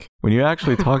who when you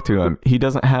actually talk to him, he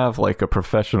doesn't have a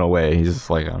professional way. He's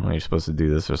just I don't know, you're supposed to do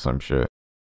this or some shit.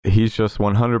 He's just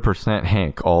 100%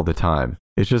 Hank all the time.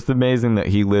 It's just amazing that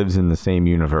he lives in the same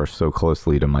universe so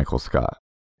closely to Michael Scott.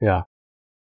 Yeah.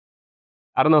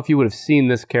 I don't know if you would have seen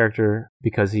this character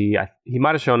because he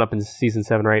might have shown up in season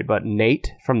 7 or 8, but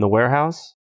Nate from The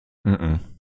Warehouse. Mm-mm.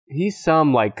 He's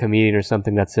some comedian or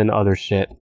something that's in other shit.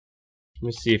 Let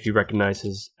me see if you recognize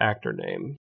his actor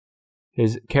name.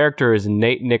 His character is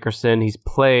Nate Nickerson. He's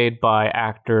played by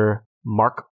actor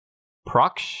Mark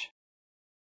Proksch.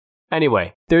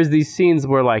 Anyway, there's these scenes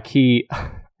where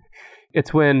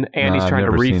it's when Andy's trying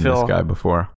to refill. I've never seen this guy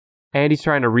before. Andy's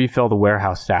trying to refill the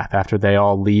warehouse staff after they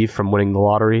all leave from winning the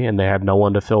lottery and they have no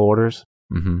one to fill orders.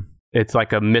 Mm-hmm. It's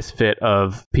like a misfit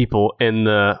of people in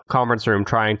the conference room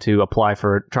trying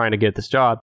to get this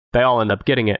job. They all end up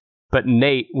getting it. But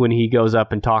Nate, when he goes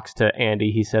up and talks to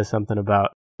Andy, he says something about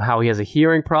how he has a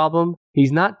hearing problem.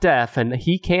 He's not deaf and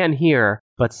he can hear,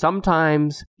 but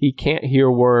sometimes he can't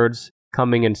hear words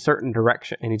coming in certain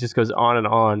direction. And he just goes on.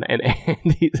 And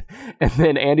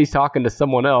then Andy's talking to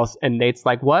someone else and Nate's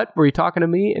like, what? Were you talking to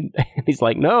me? And he's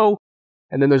like, no.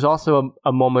 And then there's also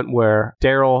a moment where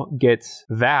Daryl gets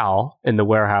Val in the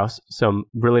warehouse some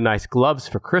really nice gloves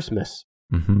for Christmas.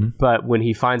 Mm-hmm. But when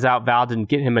he finds out Val didn't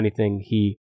get him anything,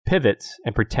 he pivots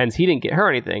and pretends he didn't get her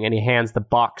anything. And he hands the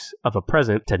box of a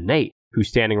present to Nate, who's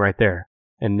standing right there.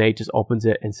 And Nate just opens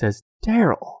it and says,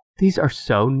 Daryl, these are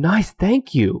so nice.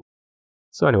 Thank you.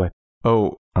 So anyway.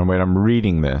 Oh, wait, I'm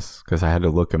reading this because I had to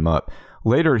look him up.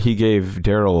 Later, he gave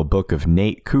Daryl a book of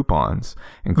Nate coupons,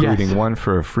 including one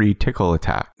for a free tickle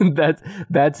attack.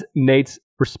 That's Nate's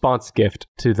response gift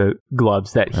to the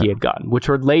gloves that he had gotten, which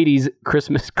were ladies'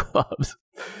 Christmas gloves.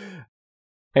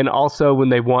 And also, when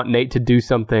they want Nate to do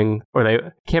something, or they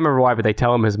can't remember why, but they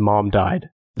tell him his mom died.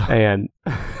 And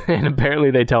apparently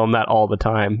they tell him that all the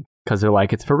time because they're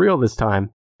like, it's for real this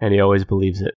time. And he always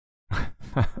believes it.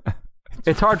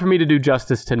 It's hard for me to do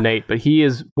justice to Nate, but he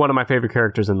is one of my favorite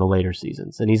characters in the later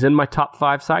seasons, and he's in my top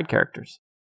 5 side characters.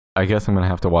 I guess I'm going to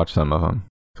have to watch some of them,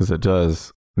 because it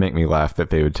does make me laugh that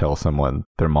they would tell someone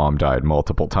their mom died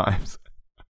multiple times.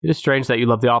 It is strange that you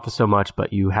love The Office so much,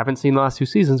 but you haven't seen the last 2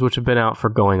 seasons, which have been out for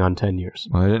going on 10 years.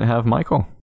 Well, I didn't have Michael.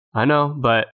 I know,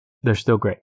 but they're still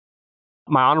great.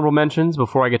 My honorable mentions,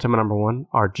 before I get to my number 1,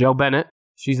 are Jill Bennett.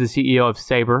 She's the CEO of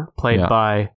Sabre, played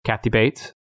by Kathy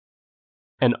Bates.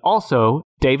 And also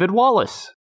David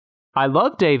Wallace. I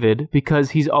love David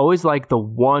because he's always like the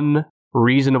one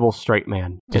reasonable straight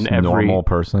man Just in every normal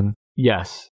person.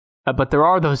 Yes. But there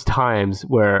are those times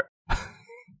where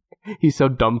he's so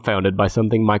dumbfounded by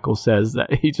something Michael says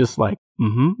that he just like,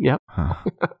 yep. Huh.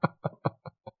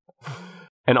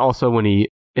 And also when he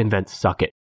invents Suck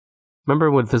It. Remember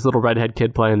with this little redhead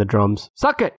kid playing the drums?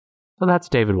 Suck It! So that's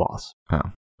David Wallace. Oh,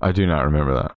 I do not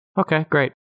remember that. Okay,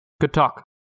 great. Good talk.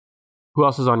 Who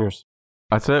else is on yours?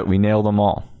 That's it. We nailed them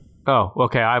all. Oh,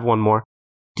 okay, I have one more.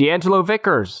 D'Angelo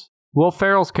Vickers, Will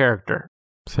Ferrell's character.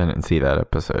 So I didn't see that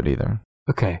episode either.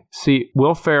 Okay, see,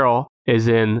 Will Ferrell is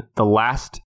in the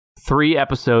last 3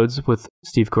 episodes with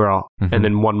Steve Carell, and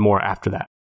then one more after that.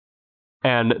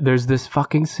 And there's this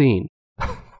fucking scene.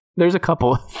 There's a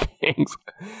couple of things,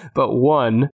 but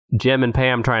one, Jim and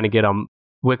Pam trying to get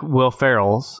Will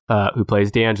Ferrell's, who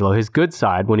plays D'Angelo, his good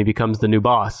side when he becomes the new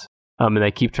boss. And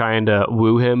they keep trying to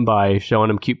woo him by showing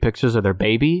him cute pictures of their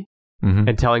baby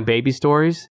and telling baby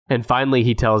stories. And finally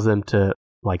he tells them to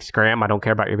like, scram, I don't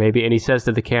care about your baby. And he says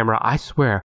to the camera, I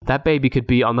swear that baby could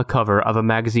be on the cover of a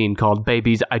magazine called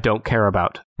Babies I Don't Care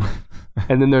About.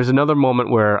 And then there's another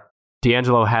moment where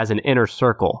D'Angelo has an inner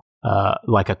circle,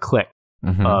 like a clique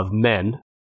of men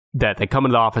that they come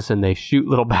into the office and they shoot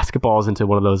little basketballs into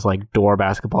one of those like door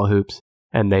basketball hoops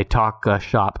and they talk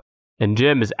shop. And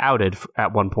Jim is outed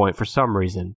at one point for some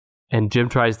reason. And Jim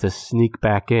tries to sneak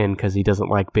back in because he doesn't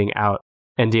like being out.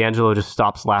 And D'Angelo just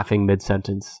stops laughing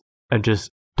mid-sentence and just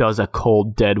does a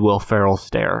cold, dead Will Ferrell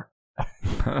stare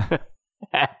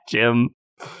at Jim.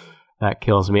 That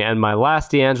kills me. And my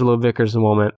last D'Angelo Vickers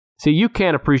moment. See, you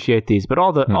can't appreciate these, but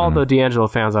all the D'Angelo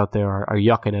fans out there are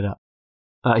yucking it up.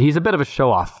 He's a bit of a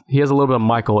show-off. He has a little bit of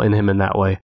Michael in him in that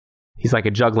way. He's like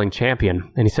a juggling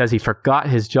champion, and he says he forgot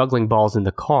his juggling balls in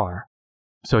the car.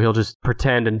 So he'll just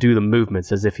pretend and do the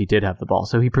movements as if he did have the ball.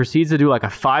 So he proceeds to do like a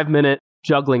 5-minute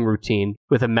juggling routine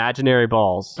with imaginary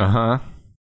balls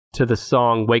to the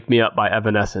song Wake Me Up by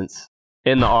Evanescence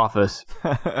in the office.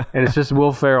 And it's just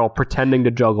Will Ferrell pretending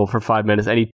to juggle for 5 minutes.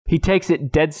 And he takes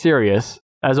it dead serious,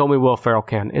 as only Will Ferrell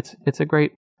can. It's a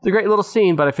great little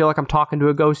scene, but I feel like I'm talking to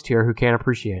a ghost here who can't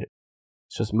appreciate it.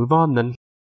 Let's just move on then.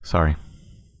 Sorry.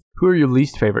 Who are your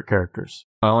least favorite characters?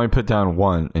 I only put down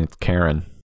one, and it's Karen.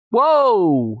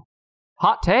 Whoa!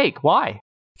 Hot take. Why?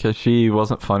 Because she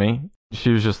wasn't funny. She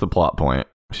was just the plot point.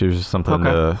 She was just something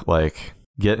to, like,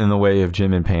 get in the way of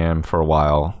Jim and Pam for a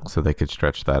while so they could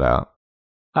stretch that out.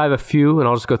 I have a few, and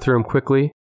I'll just go through them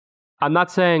quickly. I'm not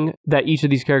saying that each of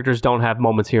these characters don't have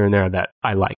moments here and there that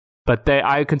I like, but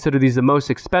I consider these the most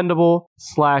expendable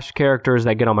 / characters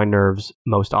that get on my nerves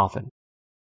most often.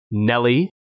 Nellie,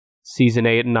 season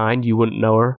 8 and 9, you wouldn't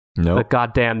know her. No. But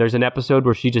goddamn, there's an episode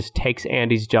where she just takes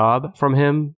Andy's job from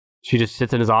him. She just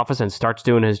sits in his office and starts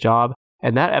doing his job.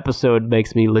 And that episode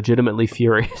makes me legitimately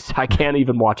furious. I can't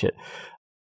even watch it.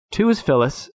 2 is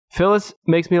Phyllis. Phyllis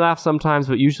makes me laugh sometimes,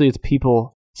 but usually it's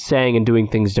people saying and doing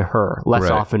things to her. Less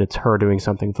often it's her doing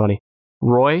something funny.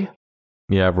 Roy.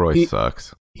 Yeah, Roy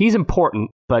sucks. He's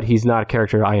important, but he's not a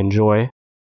character I enjoy.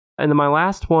 And then my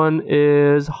last one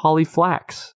is Holly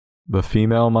Flax. The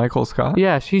female Michael Scott?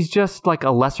 Yeah, she's just like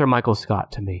a lesser Michael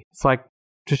Scott to me. It's like,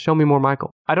 just show me more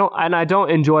Michael. I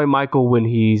don't enjoy Michael when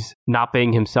he's not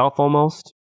being himself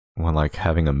almost. When like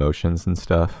having emotions and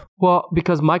stuff? Well,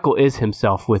 because Michael is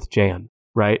himself with Jan,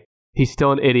 right? He's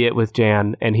still an idiot with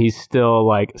Jan, and he still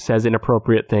like says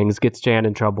inappropriate things, gets Jan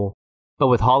in trouble. But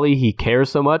with Holly, he cares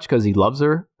so much because he loves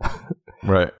her.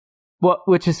 Right. Well,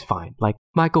 which is fine. Like,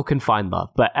 Michael can find love.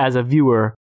 But as a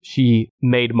viewer, she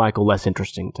made Michael less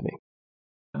interesting to me.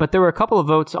 But there were a couple of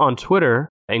votes on Twitter,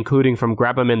 including from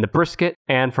Grab 'em in the Brisket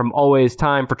and from Always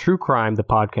Time for True Crime, the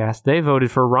podcast. They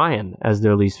voted for Ryan as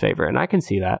their least favorite, and I can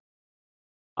see that.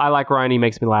 I like Ryan, he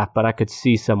makes me laugh, but I could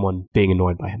see someone being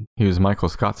annoyed by him. He was Michael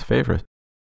Scott's favorite.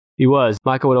 He was.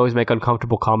 Michael would always make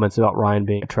uncomfortable comments about Ryan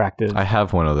being attractive. I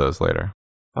have one of those later.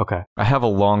 Okay. I have a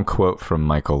long quote from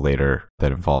Michael later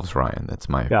that involves Ryan. That's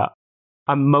my... Yeah.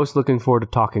 I'm most looking forward to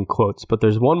talking quotes, but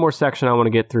there's one more section I want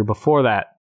to get through before that.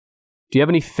 Do you have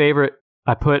any favorite...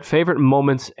 I put favorite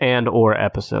moments and or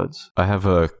episodes. I have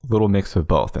a little mix of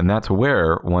both, and that's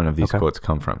where one of these quotes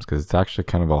come from, because it's actually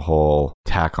kind of a whole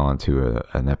tack on to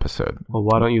an episode. Well,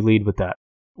 why don't you lead with that?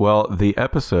 Well, the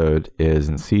episode is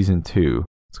in season 2.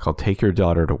 It's called Take Your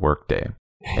Daughter to Work Day.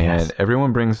 Yes. And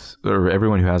everyone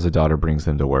who has a daughter brings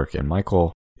them to work, and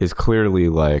Michael is clearly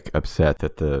like upset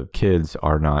that the kids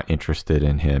are not interested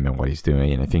in him and what he's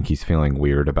doing, and I think he's feeling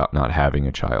weird about not having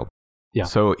a child. Yeah.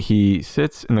 So he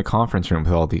sits in the conference room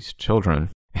with all these children.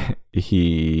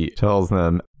 He tells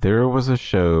them there was a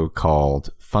show called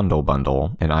Fundle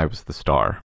Bundle, and I was the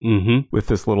star. Mm-hmm. With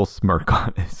this little smirk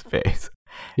on his face.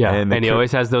 Yeah, and he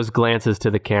always has those glances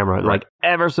to the camera, right. Like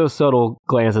ever so subtle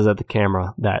glances at the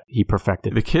camera that he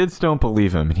perfected. The kids don't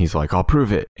believe him, and he's like, I'll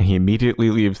prove it. And he immediately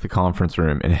leaves the conference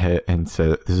room and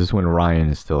says, this is when Ryan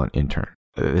is still an intern.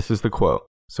 This is the quote.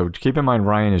 So keep in mind,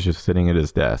 Ryan is just sitting at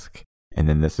his desk, and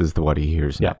then this is what he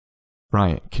hears now.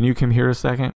 Ryan, can you come here a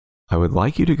second? I would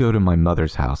like you to go to my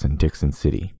mother's house in Dixon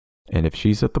City, and if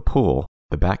she's at the pool,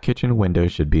 the back kitchen window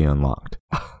should be unlocked.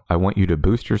 I want you to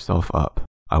boost yourself up.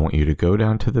 I want you to go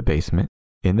down to the basement.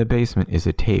 In the basement is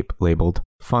a tape labeled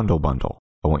Fundle Bundle.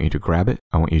 I want you to grab it.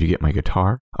 I want you to get my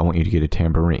guitar. I want you to get a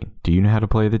tambourine. Do you know how to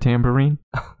play the tambourine?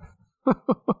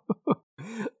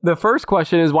 The first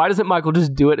question is, why doesn't Michael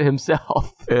just do it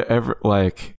himself?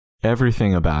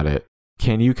 Everything about it.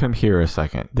 Can you come here a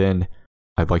second? Then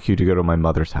I'd like you to go to my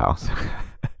mother's house.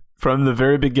 From the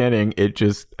very beginning, it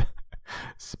just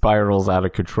spirals out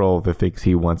of control, the things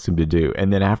he wants him to do.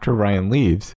 And then after Ryan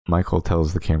leaves, Michael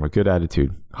tells the camera, good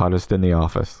attitude, hottest in the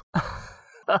office.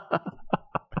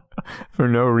 For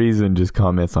no reason, just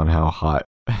comments on how hot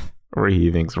or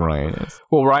he thinks Ryan is.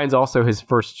 Well, Ryan's also his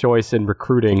first choice in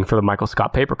recruiting for the Michael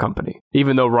Scott Paper Company,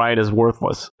 even though Ryan is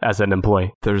worthless as an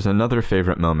employee. There's another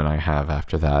favorite moment I have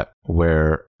after that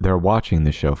where they're watching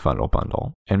the show Fundle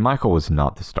Bundle. And Michael was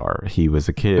not the star. He was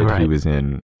a kid. Right. He was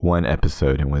in one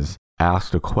episode and was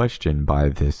asked a question by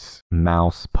this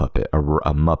mouse puppet,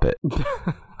 a Muppet.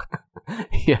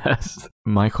 Yes.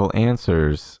 Michael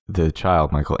answers,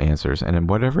 and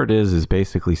whatever it is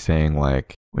basically saying,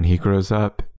 like, when he grows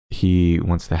up, he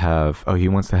wants to have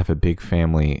a big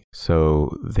family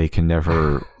so they can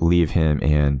never leave him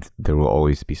and there will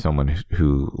always be someone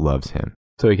who loves him.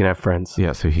 So he can have friends.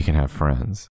 Yeah, so he can have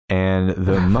friends. And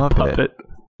the Muppet,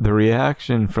 the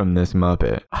reaction from this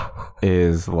Muppet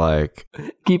is like...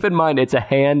 Keep in mind, it's a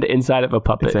hand inside of a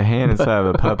puppet. It's a hand inside of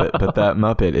a puppet, but that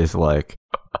Muppet is like...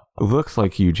 Looks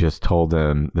like you just told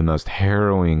him the most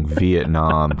harrowing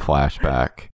Vietnam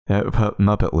flashback. That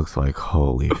Muppet looks like,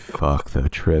 holy fuck, the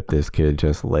trip this kid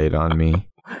just laid on me.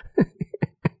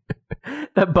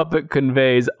 That puppet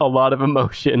conveys a lot of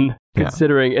emotion,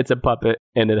 considering it's a puppet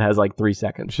and it has like 3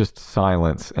 seconds. Just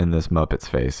silence, and this Muppet's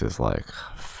face is like,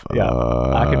 fuck. Yeah,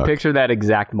 I can picture that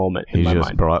exact moment in my mind. He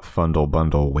just brought Fundle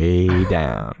Bundle way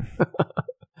down.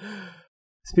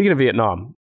 Speaking of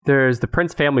Vietnam, there's the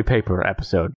Prince Family Paper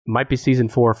episode. Might be season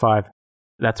 4 or 5.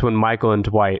 That's when Michael and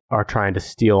Dwight are trying to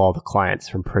steal all the clients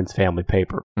from Prince Family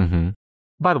Paper. Mm-hmm.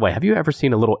 By the way, have you ever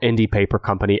seen a little indie paper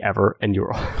company ever in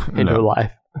your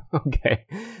life? Okay.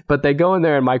 But they go in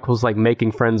there and Michael's like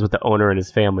making friends with the owner and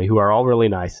his family, who are all really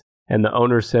nice. And the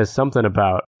owner says something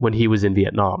about when he was in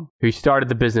Vietnam. He started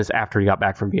the business after he got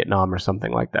back from Vietnam or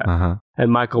something like that. Uh-huh.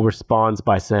 And Michael responds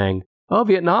by saying, oh,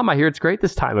 Vietnam, I hear it's great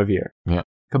this time of year. Yeah.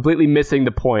 Completely missing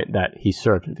the point that he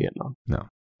served in Vietnam. No.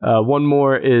 One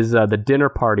more is the dinner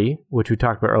party, which we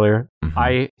talked about earlier. Mm-hmm.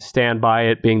 I stand by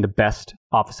it being the best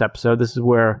Office episode. This is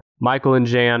where Michael and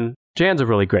Jan's a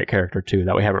really great character too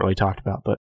that we haven't really talked about,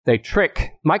 but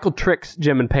Michael tricks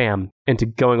Jim and Pam into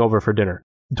going over for dinner.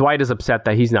 Dwight is upset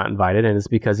that he's not invited, and it's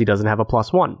because he doesn't have a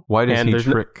 +1. Why does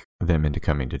he trick them into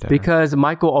coming to dinner? Because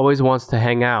Michael always wants to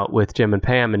hang out with Jim and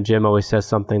Pam, and Jim always says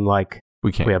something like,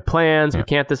 we have plans, we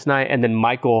can't this night, and then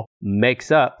Michael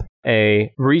makes up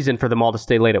a reason for them all to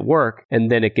stay late at work, and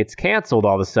then it gets canceled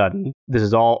all of a sudden. This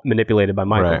is all manipulated by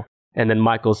Michael. Right. And then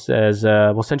Michael says,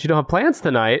 well, since you don't have plans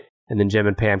tonight, and then Jim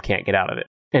and Pam can't get out of it.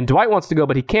 And Dwight wants to go,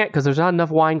 but he can't because there's not enough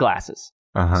wine glasses.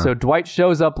 Uh-huh. So Dwight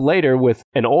shows up later with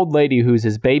an old lady who's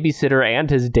his babysitter and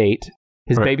his date.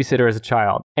 His babysitter as a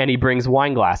child. And he brings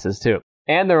wine glasses too.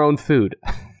 And their own food.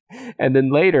 And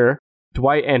then later,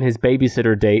 Dwight and his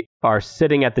babysitter date are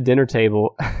sitting at the dinner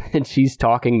table and she's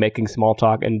talking, making small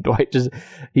talk. And Dwight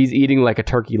he's eating like a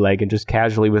turkey leg and just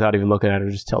casually, without even looking at her,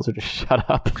 just tells her to shut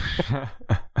up.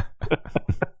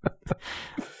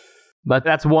 But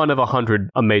that's one of 100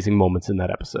 amazing moments in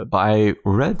that episode. I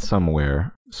read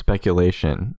somewhere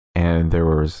speculation, and there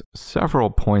was several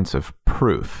points of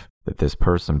proof that this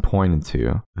person pointed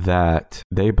to that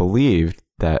they believed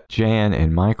that Jan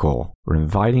and Michael were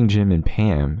inviting Jim and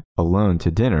Pam alone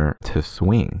to dinner to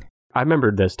swing. I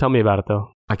remembered this. Tell me about it, though.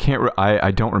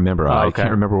 I don't remember. Oh, okay. I can't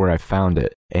remember where I found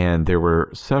it. And there were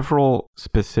several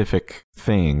specific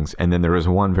things, and then there was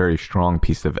one very strong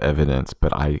piece of evidence,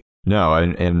 but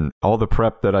and all the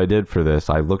prep that I did for this,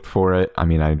 I looked for it. I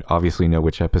mean, I obviously know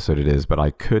which episode it is, but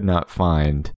I could not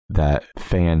find that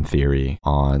fan theory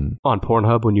on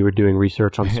Pornhub when you were doing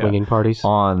research on swinging parties?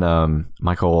 On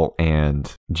Michael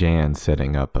and Jan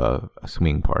setting up a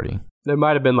swing party. There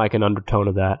might have been like an undertone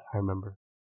of that, I remember.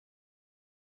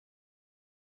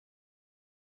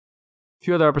 A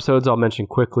few other episodes I'll mention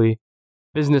quickly.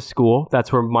 business school.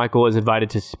 That's where Michael is invited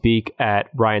to speak at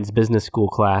Ryan's business school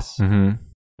class. Mm-hmm.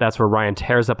 That's where Ryan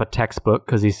tears up a textbook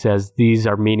because he says, these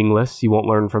are meaningless. You won't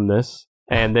learn from this.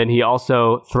 And then he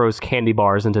also throws candy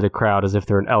bars into the crowd as if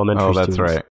they're an elementary students. Oh,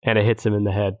 that's right. And it hits him in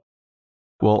the head.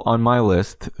 Well, on my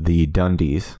list, the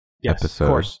Dundies episode. Of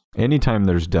course. Anytime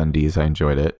there's Dundies, I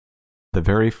enjoyed it. The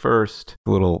very first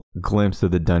little glimpse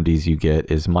of the Dundies you get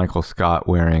is Michael Scott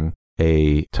wearing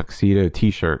a tuxedo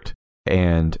t-shirt,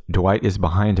 and Dwight is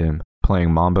behind him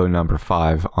playing Mambo No.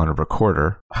 5 on a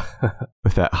recorder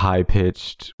with that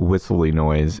high-pitched whistly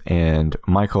noise, and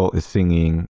Michael is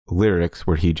singing lyrics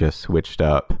where he just switched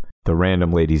up the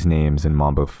random ladies' names in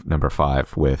Mambo No.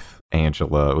 5 with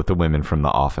Angela, with the women from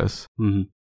The Office. Mm-hmm.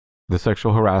 The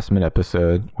sexual harassment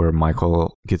episode where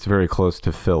Michael gets very close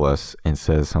to Phyllis and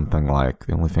says something like,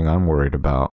 the only thing I'm worried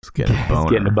about is getting a boner.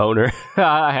 Getting a boner.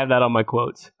 I have that on my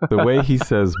quotes. The way he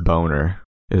says boner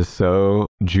is so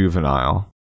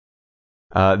juvenile.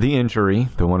 The injury,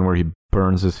 the one where he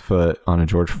burns his foot on a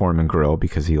George Foreman grill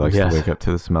because he likes to wake up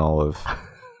to the smell of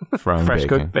frying fresh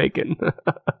bacon. cooked bacon.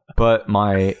 But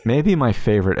maybe my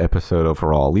favorite episode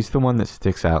overall, at least the one that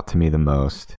sticks out to me the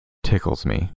most, tickles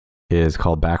me, is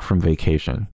called Back from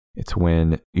Vacation. It's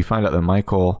when you find out that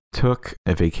Michael took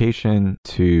a vacation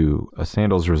to a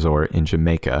sandals resort in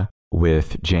Jamaica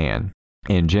with Jan.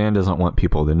 And Jan doesn't want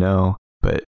people to know,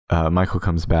 but Michael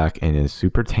comes back and is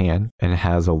super tan and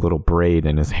has a little braid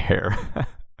in his hair.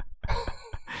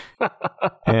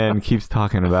 And keeps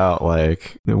talking about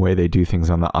like the way they do things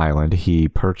on the island. He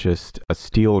purchased a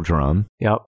steel drum.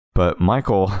 Yep. But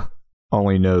Michael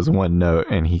only knows one note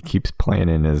and he keeps playing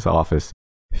in his office.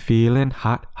 Feeling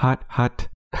hot, hot, hot.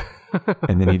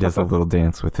 And then he does a little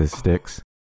dance with his sticks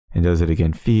and does it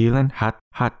again. Feeling hot,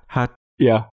 hot, hot.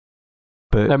 Yeah.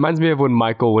 But that reminds me of when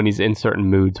Michael, when he's in certain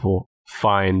moods, will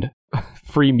find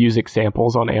free music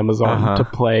samples on Amazon to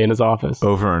play in his office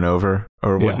over and over.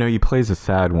 Or what? No, he plays a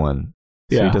sad one.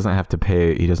 So he doesn't have to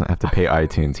pay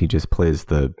iTunes. He just plays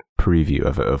the preview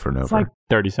of it over and over. It's like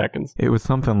 30 seconds. It was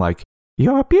something like,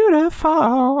 "You're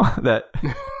beautiful."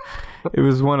 It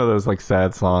was one of those like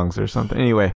sad songs or something.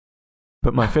 Anyway,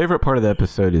 but my favorite part of the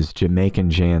episode is Jamaican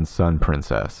Jan Sun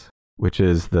Princess, which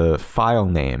is the file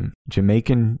name.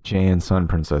 Jamaican Jan Sun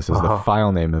Princess is the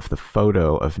file name of the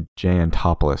photo of Jan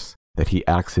topless that he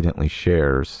accidentally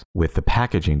shares with the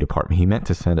packaging department. He meant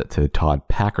to send it to Todd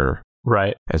Packer,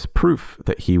 right, as proof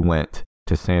that he went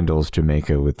to Sandals,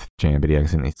 Jamaica with Jan, but he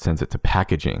accidentally sends it to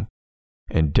packaging.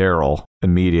 And Daryl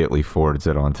immediately forwards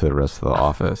it on to the rest of the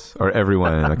office, or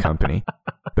everyone in the company.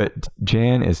 But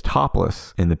Jan is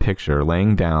topless in the picture,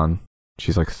 laying down.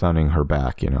 She's like sunning her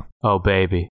back, you know. Oh,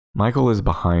 baby. Michael is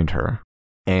behind her,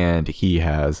 and he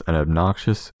has an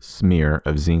obnoxious smear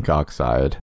of zinc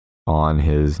oxide on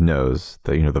his nose,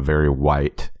 the very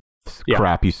white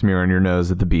crap you smear on your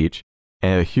nose at the beach,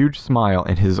 and a huge smile,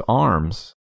 and his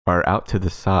arms are out to the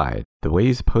side. The way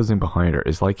he's posing behind her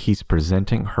is like he's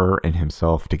presenting her and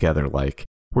himself together, like,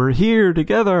 we're here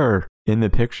together in the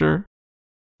picture.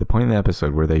 The point in the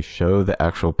episode where they show the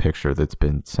actual picture that's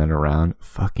been sent around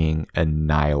fucking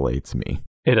annihilates me.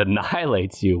 It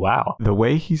annihilates you, wow. The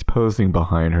way he's posing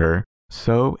behind her,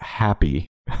 so happy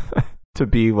to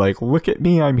be like, look at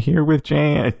me, I'm here with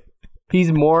Jan.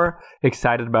 He's more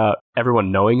excited about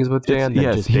everyone knowing he's with Jan than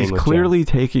just being with Jan. He's clearly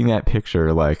taking that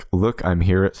picture like, look, I'm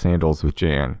here at Sandals with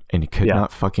Jan. And he could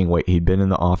not fucking wait. He'd been in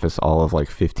the office all of like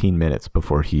 15 minutes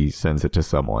before he sends it to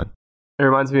someone. It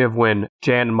reminds me of when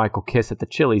Jan and Michael kiss at the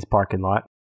Chili's parking lot.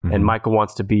 Mm-hmm. And Michael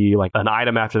wants to be like an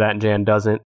item after that and Jan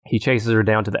doesn't. He chases her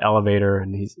down to the elevator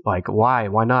and he's like, why?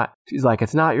 Why not? She's like,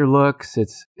 it's not your looks.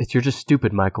 It's you're just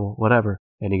stupid, Michael. Whatever.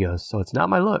 And he goes, so it's not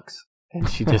my looks. And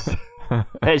she just...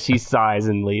 and she sighs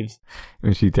and leaves.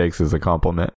 And she takes as a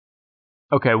compliment.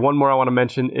 Okay, one more I want to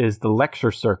mention is the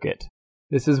lecture circuit.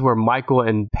 This is where Michael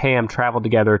and Pam travel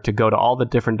together to go to all the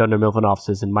different Dunder Mifflin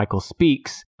offices, and Michael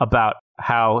speaks about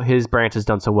how his branch has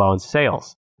done so well in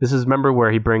sales. This is, remember,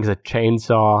 where he brings a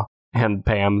chainsaw and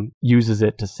Pam uses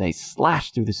it to say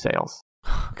slash through the sales.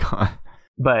 Oh, God.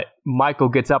 But Michael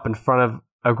gets up in front of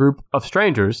a group of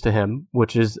strangers to him,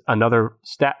 which is another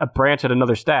a branch at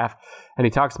another staff, and he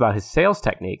talks about his sales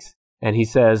techniques. And he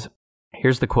says,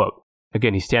 here's the quote.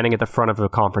 Again, he's standing at the front of a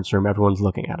conference room. Everyone's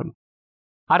looking at him.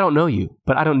 I don't know you,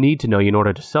 but I don't need to know you in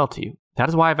order to sell to you. That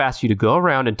is why I've asked you to go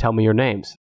around and tell me your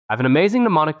names. I have an amazing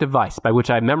mnemonic device by which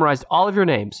I have memorized all of your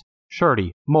names.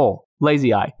 Shirty, Mole,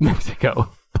 Lazy Eye,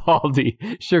 Mexico, Baldy,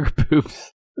 Sugar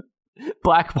Poops,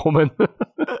 Black Woman.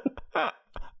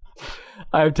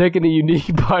 I have taken a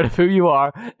unique part of who you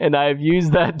are, and I have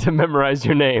used that to memorize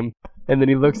your name. And then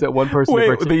he looks at one person.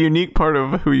 Wait, the unique part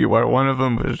of who you are, one of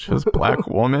them was just black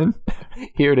woman.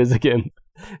 Here it is again.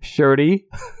 Shirty.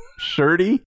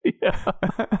 Shirty? Yeah.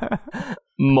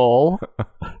 Mole.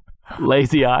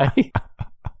 Lazy eye.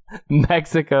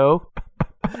 Mexico.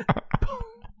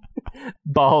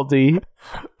 Baldy.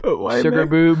 But why sugar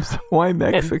boobs. Why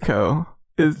Mexico?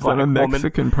 Is that a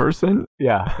Mexican person?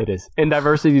 Yeah, it is. In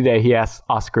Diversity Day, he asks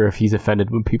Oscar if he's offended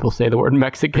when people say the word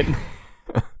Mexican.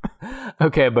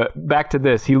 Okay, but back to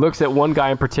this. He looks at one guy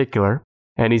in particular,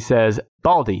 and he says,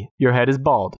 Baldy, your head is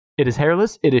bald. It is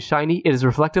hairless, it is shiny, it is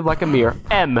reflective like a mirror.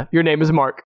 M, your name is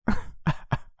Mark.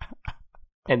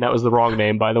 And that was the wrong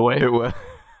name, by the way. It was.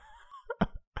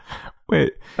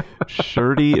 Wait,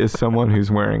 shirty is someone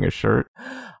who's wearing a shirt?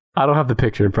 I don't have the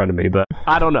picture in front of me, but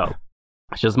I don't know.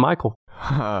 It's just Michael.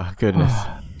 Goodness.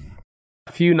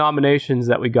 A few nominations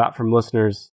that we got from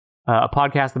listeners. A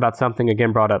podcast about something,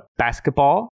 again, brought up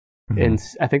basketball. Mm-hmm. And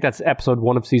I think that's episode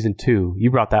 1 of season 2.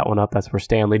 You brought that one up. That's where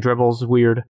Stanley dribbles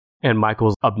weird and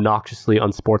Michael's obnoxiously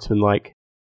unsportsmanlike.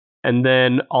 And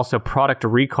then also Product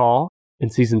Recall in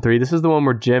season 3. This is the one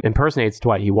where Jim impersonates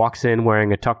Dwight. He walks in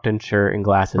wearing a tucked-in shirt and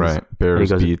glasses. Right.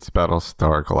 Bears beats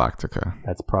Battlestar Galactica.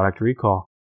 That's Product Recall.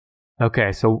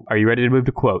 Okay, so are you ready to move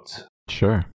to quotes?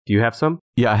 Sure. Do you have some?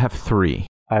 Yeah, I have 3.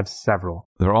 I have several.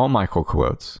 They're all Michael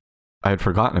quotes. I had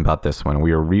forgotten about this one.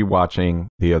 We were rewatching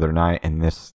the other night, and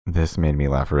this made me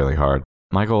laugh really hard.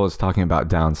 Michael is talking about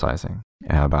downsizing,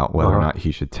 about whether or not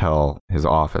he should tell his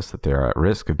office that they're at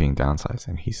risk of being downsized.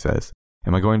 And he says,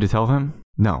 am I going to tell him?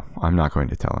 No, I'm not going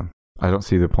to tell him. I don't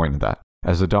see the point of that.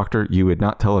 As a doctor, you would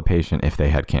not tell a patient if they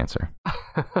had cancer.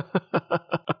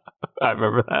 I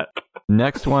remember that.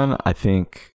 Next one, I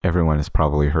think everyone has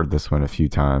probably heard this one a few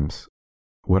times.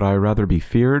 Would I rather be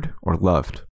feared or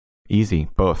loved? Easy,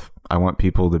 both. I want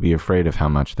people to be afraid of how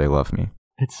much they love me.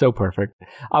 It's so perfect.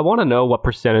 I want to know what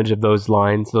percentage of those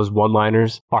lines, those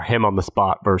one-liners, are him on the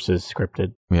spot versus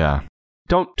scripted. Yeah.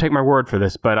 Don't take my word for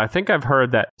this, but I think I've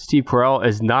heard that Steve Carell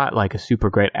is not like a super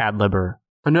great ad-libber.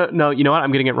 No, you know what?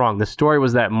 I'm getting it wrong. The story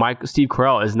was that Steve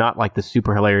Carell is not like the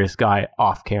super hilarious guy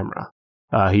off camera.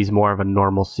 He's more of a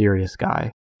normal, serious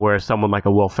guy, whereas someone like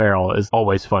a Will Ferrell is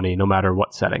always funny no matter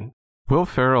what setting. Will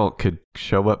Ferrell could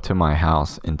show up to my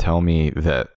house and tell me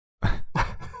that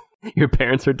your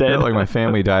parents are dead. Like my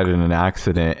family died in an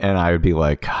accident, and I would be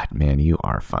like, God, man, you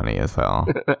are funny as hell.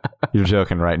 You're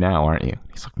joking right now, aren't you?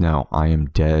 He's like, no, I am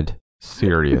dead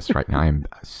serious right now. I am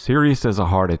serious as a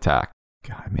heart attack.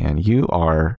 God, man, you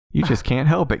just can't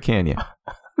help it, can you?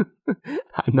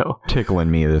 I know.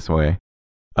 Tickling me this way.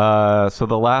 So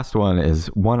the last one is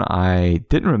one I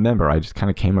didn't remember. I just kind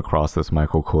of came across this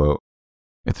Michael quote.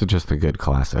 It's just a good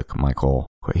classic Michael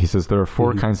quote. He says, there are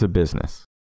 4 kinds of business: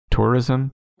 tourism,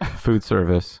 food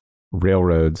service,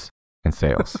 railroads, and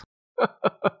sales.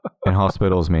 And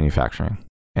hospitals, manufacturing,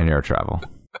 and air travel.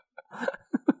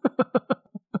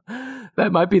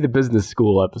 That might be the business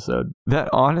school episode. That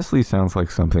honestly sounds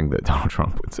like something that Donald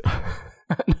Trump would say.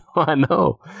 I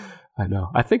know.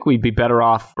 I think we'd be better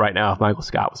off right now if Michael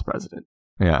Scott was president.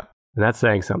 Yeah. And that's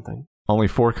saying something. Only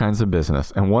 4 kinds of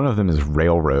business, and one of them is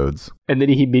railroads. And then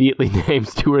he immediately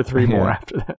names 2 or 3 more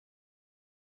after that.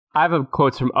 I have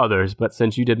quotes from others, but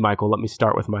since you did Michael, let me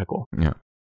start with Michael. Yeah.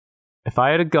 If I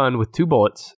had a gun with 2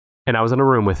 bullets and I was in a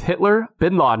room with Hitler,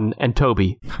 Bin Laden, and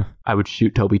Toby, I would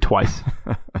shoot Toby twice.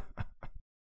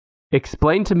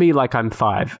 Explain to me like I'm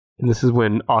 5. And this is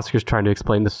when Oscar's trying to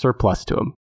explain the surplus to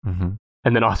him. Mm-hmm.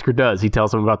 And then Oscar does. He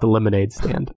tells him about the lemonade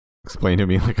stand. Explain to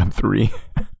me like I'm 3.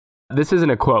 This isn't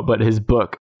a quote, but his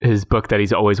book that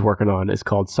he's always working on is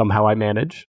called Somehow I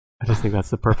Manage. I just think that's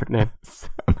the perfect name.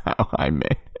 Somehow I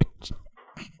Manage.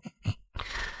 It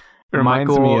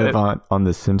reminds me of on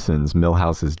The Simpsons,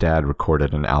 Milhouse's dad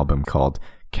recorded an album called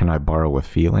Can I Borrow a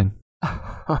Feeling?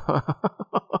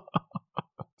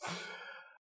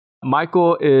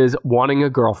 Michael is wanting a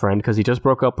girlfriend because he just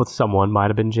broke up with someone, might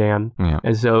have been Jan. Yeah.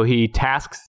 And so he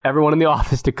tasks everyone in the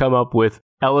office to come up with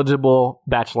eligible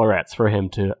bachelorettes for him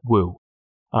to woo.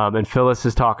 And Phyllis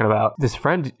is talking about this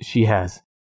friend she has.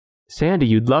 Sandy,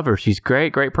 you'd love her. She's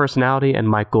great personality. And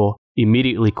Michael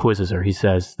immediately quizzes her. He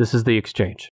says, this is the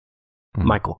exchange. Mm-hmm.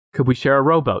 Michael, could we share a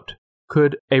rowboat?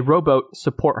 Could a rowboat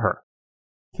support her?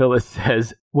 Phyllis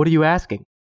says, what are you asking?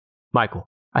 Michael,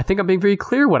 I think I'm being very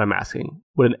clear what I'm asking.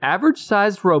 Would an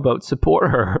average-sized rowboat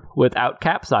support her without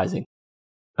capsizing?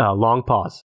 Long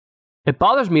pause. It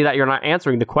bothers me that you're not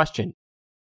answering the question.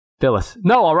 Phyllis,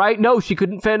 no, all right? No, she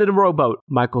couldn't fit in a rowboat.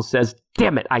 Michael says,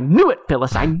 damn it, I knew it,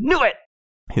 Phyllis, I knew it!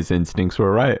 His instincts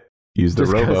were right. Use the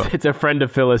rowboat. It's a friend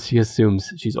of Phyllis, she assumes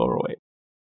she's overweight.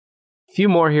 A few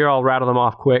more here, I'll rattle them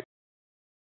off quick.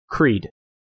 Creed.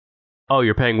 Oh,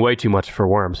 you're paying way too much for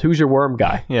worms. Who's your worm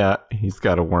guy? Yeah, he's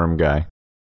got a worm guy.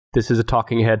 This is a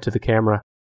talking head to the camera.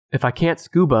 If I can't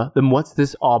scuba, then what's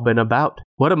this all been about?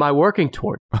 What am I working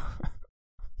toward?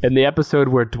 In the episode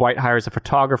where Dwight hires a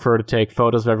photographer to take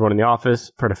photos of everyone in the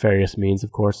office, for nefarious means,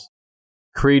 of course,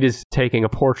 Creed is taking a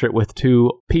portrait with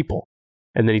two people.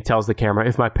 And then he tells the camera,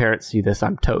 if my parents see this,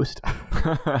 I'm toast.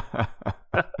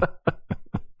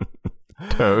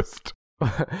 Toast.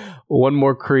 One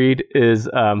more Creed is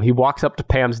he walks up to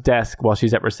Pam's desk while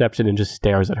she's at reception and just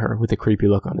stares at her with a creepy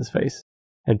look on his face.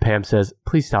 And Pam says,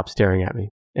 please stop staring at me.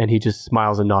 And he just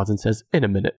smiles and nods and says, in a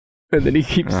minute. And then he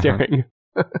keeps staring.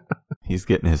 He's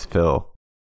getting his fill.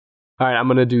 All right, I'm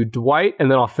going to do Dwight,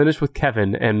 and then I'll finish with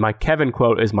Kevin. And my Kevin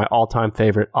quote is my all-time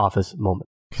favorite Office moment.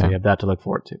 Okay. So you have that to look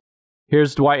forward to.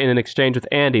 Here's Dwight in an exchange with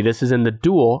Andy. This is in the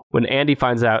duel when Andy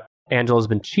finds out Angela's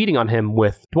been cheating on him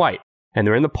with Dwight. And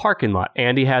they're in the parking lot.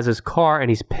 Andy has his car, and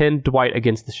he's pinned Dwight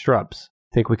against the shrubs.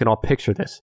 I think we can all picture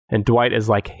this. And Dwight is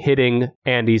like hitting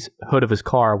Andy's hood of his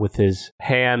car with his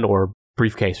hand or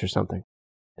briefcase or something.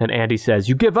 And Andy says,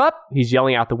 you give up? He's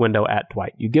yelling out the window at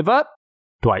Dwight. You give up?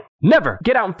 Dwight, never!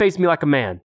 Get out and face me like a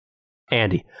man.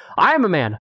 Andy, I am a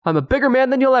man. I'm a bigger man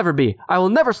than you'll ever be. I will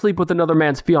never sleep with another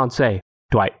man's fiancée.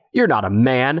 Dwight, you're not a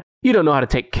man. You don't know how to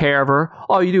take care of her.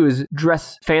 All you do is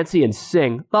dress fancy and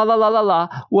sing. La la la la la.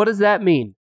 What does that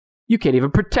mean? You can't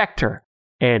even protect her.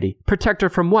 Andy, protect her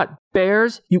from what?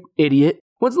 Bears? You idiot.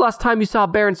 When's the last time you saw a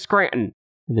bear in Scranton?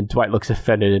 And then Dwight looks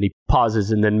offended and he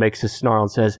pauses and then makes a snarl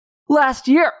and says, last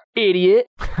year, idiot.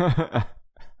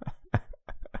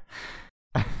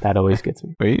 That always gets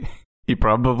me. Wait, he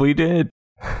probably did.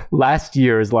 Last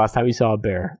year is the last time you saw a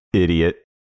bear. Idiot.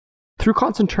 Through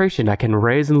concentration, I can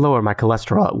raise and lower my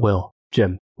cholesterol at will.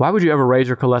 Jim, why would you ever raise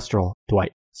your cholesterol?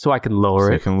 Dwight, so I can lower it.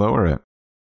 So you can lower it.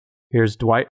 Here's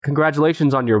Dwight.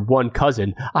 Congratulations on your one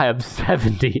cousin. I have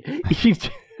 70.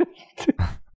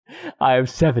 I have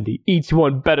 70. Each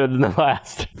one better than the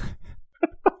last.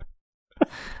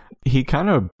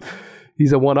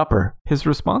 He's a one-upper. His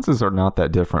responses are not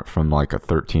that different from like a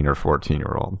 13 or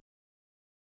 14-year-old.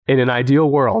 In an ideal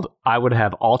world, I would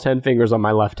have all 10 fingers on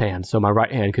my left hand, so my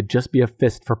right hand could just be a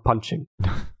fist for punching.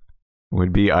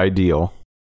 Would be ideal.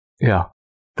 Yeah.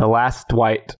 The last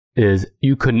Dwight is,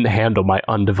 you couldn't handle my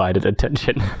undivided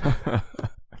attention.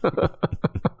 All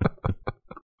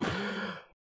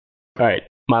right.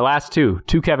 My last two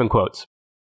Kevin quotes.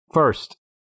 First,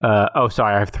 I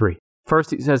have three.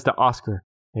 First, he says to Oscar,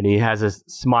 and he has a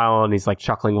smile and he's like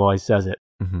chuckling while he says it.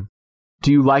 Mm-hmm.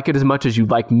 Do you like it as much as you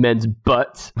like men's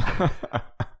butts? I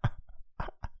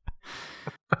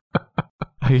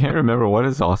can't remember. What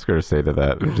does Oscar say to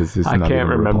that? I can't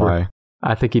remember. Reply?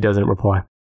 I think he doesn't reply.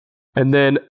 And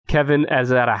then Kevin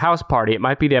is at a house party. It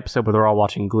might be the episode where they're all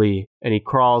watching Glee. And he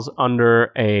crawls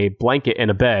under a blanket in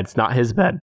a bed. It's not his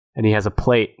bed. And he has a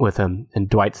plate with him.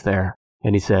 And Dwight's there.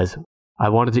 And he says, I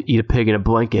wanted to eat a pig in a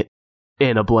blanket.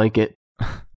 In a blanket.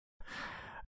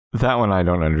 That one I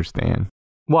don't understand.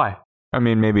 Why? I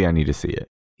mean, maybe I need to see it.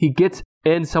 He gets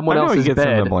in someone else's bed. He gets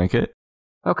in the blanket.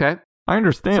 Okay. I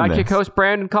understand Sidekick host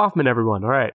Brandon Kaufman, everyone. All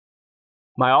right.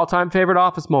 My all-time favorite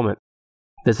Office moment.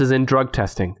 This is in drug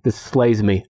testing. This slays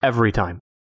me every time.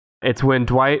 It's when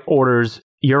Dwight orders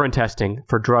urine testing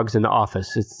for drugs in the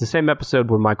office. It's the same episode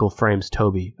where Michael frames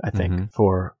Toby, I think,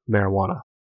 for marijuana.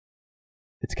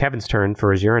 It's Kevin's turn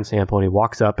for his urine sample, and he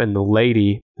walks up, and the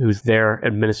lady who's there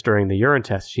administering the urine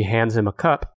test, she hands him a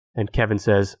cup, and Kevin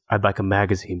says, I'd like a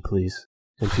magazine, please.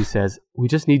 And she says, we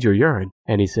just need your urine.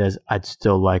 And he says, I'd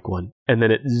still like one. And then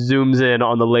it zooms in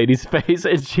on the lady's face,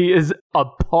 and she is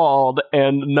appalled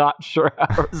and not sure how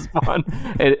to respond.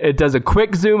 It does a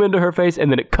quick zoom into her face, and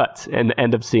then it cuts, and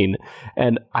end of scene.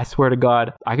 And I swear to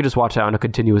God, I could just watch that on a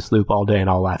continuous loop all day,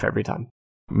 and I'll laugh every time.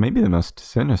 Maybe the most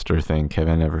sinister thing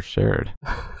Kevin ever shared.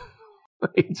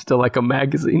 He'd still like a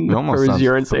magazine for his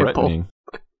urine sample.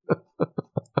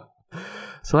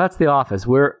 So that's The Office.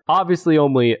 We're obviously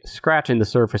only scratching the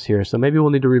surface here, so maybe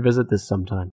we'll need to revisit this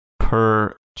sometime.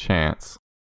 Per chance.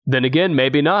 Then again,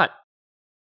 maybe not.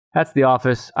 That's The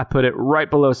Office. I put it right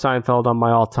below Seinfeld on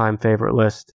my all-time favorite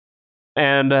list.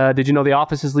 And did you know The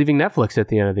Office is leaving Netflix at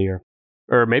the end of the year?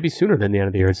 Or maybe sooner than the end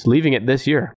of the year. It's leaving it this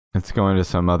year. It's going to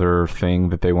some other thing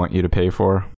that they want you to pay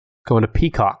for? Going to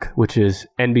Peacock, which is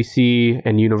NBC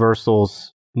and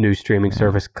Universal's new streaming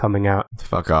service coming out.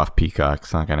 Fuck off, Peacock.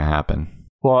 It's not going to happen.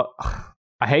 Well,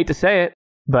 I hate to say it,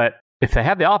 but if they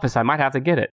have The Office, I might have to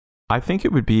get it. I think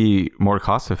it would be more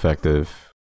cost effective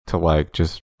to like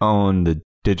just own the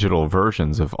digital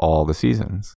versions of all the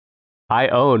seasons. I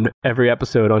own every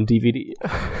episode on DVD.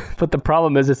 But the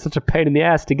problem is it's such a pain in the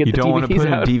ass to get the DVDs out. You don't want to put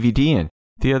a DVD in.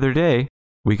 The other day,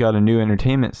 we got a new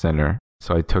entertainment center.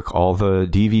 So I took all the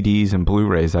DVDs and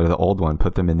Blu-rays out of the old one,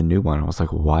 put them in the new one. I was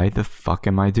like, why the fuck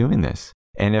am I doing this?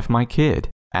 And if my kid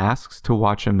asks to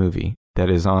watch a movie that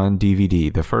is on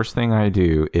DVD, the first thing I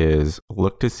do is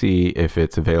look to see if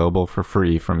it's available for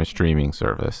free from a streaming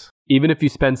service. Even if you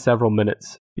spend several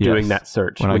minutes doing that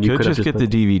search. When I could just get the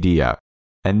DVD out.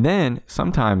 And then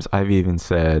sometimes I've even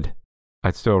said,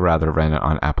 I'd still rather rent it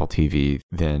on Apple TV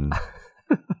than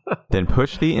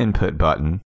push the input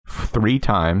button 3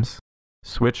 times,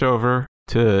 switch over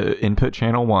to input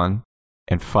channel 1,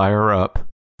 and fire up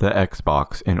the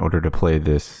Xbox in order to play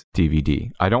this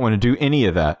DVD. I don't want to do any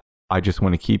of that. I just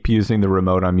want to keep using the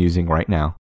remote I'm using right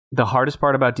now. The hardest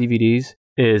part about DVDs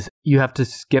is you have to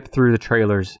skip through the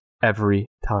trailers every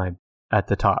time at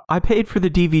the top. I paid for the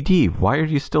DVD. Why are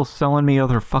you still selling me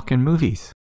other fucking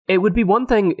movies? It would be one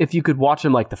thing if you could watch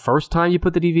them like the first time you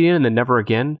put the DVD in and then never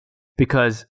again.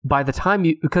 Because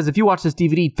if you watch this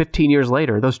DVD 15 years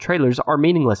later, those trailers are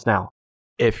meaningless now.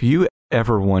 If you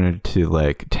ever wanted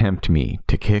to tempt me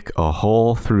to kick a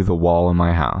hole through the wall in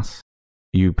my house,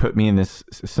 you put me in this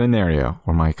scenario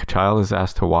where my child is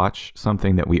asked to watch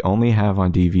something that we only have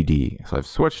on DVD. So I've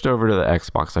switched over to the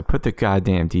Xbox. I put the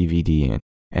goddamn DVD in,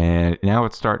 and now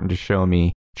it's starting to show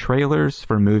me trailers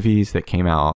for movies that came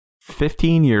out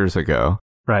 15 years ago.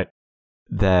 Right.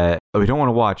 That we don't want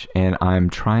to watch, and I'm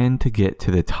trying to get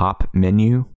to the top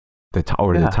menu, the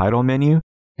title menu.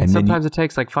 And sometimes it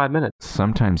takes 5 minutes.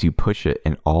 Sometimes you push it,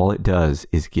 and all it does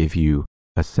is give you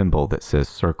a symbol that says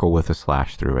circle with a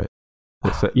slash through it.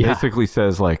 It basically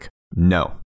says,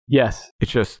 no. Yes.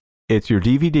 It's your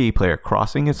DVD player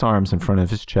crossing its arms in front of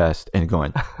his chest and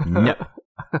going, no,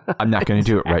 I'm not going to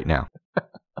do it right now.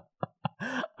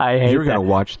 You're going to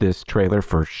watch this trailer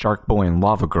for Shark Boy and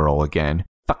Lava Girl again.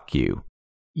 Fuck you.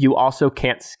 You also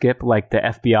can't skip the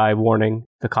FBI warning,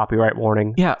 the copyright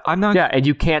warning. Yeah, I'm not. Yeah, and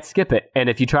you can't skip it. And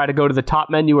if you try to go to the top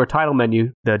menu or title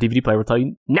menu, the DVD player will tell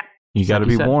you, no. You got to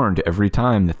be warned every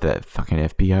time that the fucking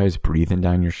FBI is breathing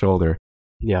down your shoulder.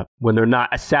 Yeah, when they're not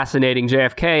assassinating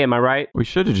JFK, am I right? We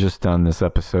should have just done this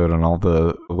episode on all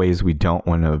the ways we don't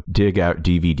want to dig out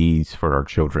DVDs for our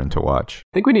children to watch.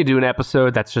 I think we need to do an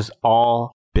episode that's just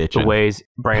all bitching. The ways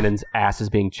Brandon's ass is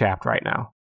being chapped right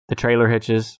now. The trailer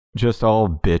hitches. Just all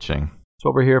bitching. That's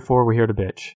what we're here for. We're here to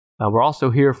bitch. We're also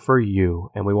here for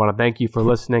you, and we want to thank you for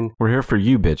listening. We're here for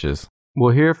you, bitches.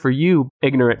 We're here for you,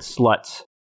 ignorant sluts.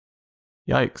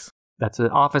 Yikes. That's an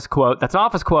Office quote. That's an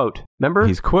Office quote. Remember?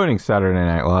 He's quoting Saturday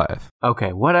Night Live.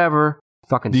 Okay, whatever.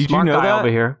 Fucking smart guy over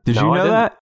here. Did you know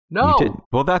that? No. You did.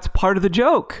 Well, that's part of the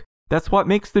joke. That's what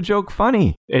makes the joke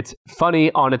funny. It's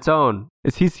funny on its own.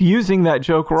 He's using that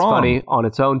joke wrong. It's funny on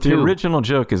its own, too. The original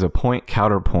joke is a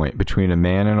point-counterpoint between a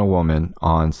man and a woman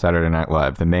on Saturday Night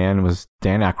Live. The man was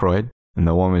Dan Aykroyd, and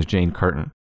the woman was Jane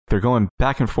Curtin. They're going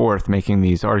back and forth making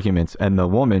these arguments, and the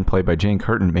woman, played by Jane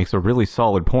Curtin, makes a really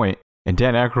solid point, and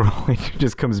Dan Aykroyd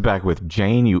just comes back with,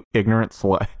 Jane, you ignorant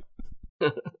slut.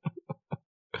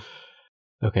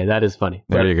 Okay, that is funny.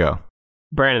 There you go.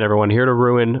 Brandon, everyone, here to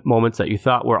ruin moments that you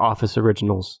thought were Office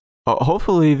originals.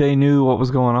 Hopefully they knew what was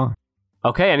going on.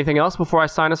 Okay, anything else before I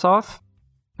sign us off?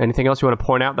 Anything else you want to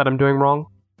point out that I'm doing wrong?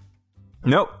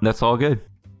 Nope, that's all good.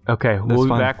 Okay, we'll be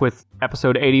back with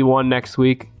episode 81 next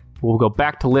week. We'll go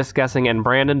back to list guessing, and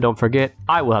Brandon, don't forget,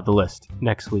 I will have the list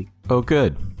next week. Oh,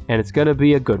 good. And it's going to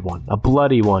be a good one. A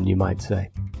bloody one, you might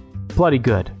say. Bloody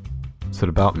good. Is it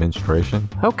about menstruation?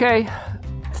 Okay,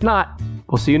 it's not.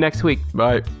 We'll see you next week.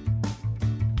 Bye.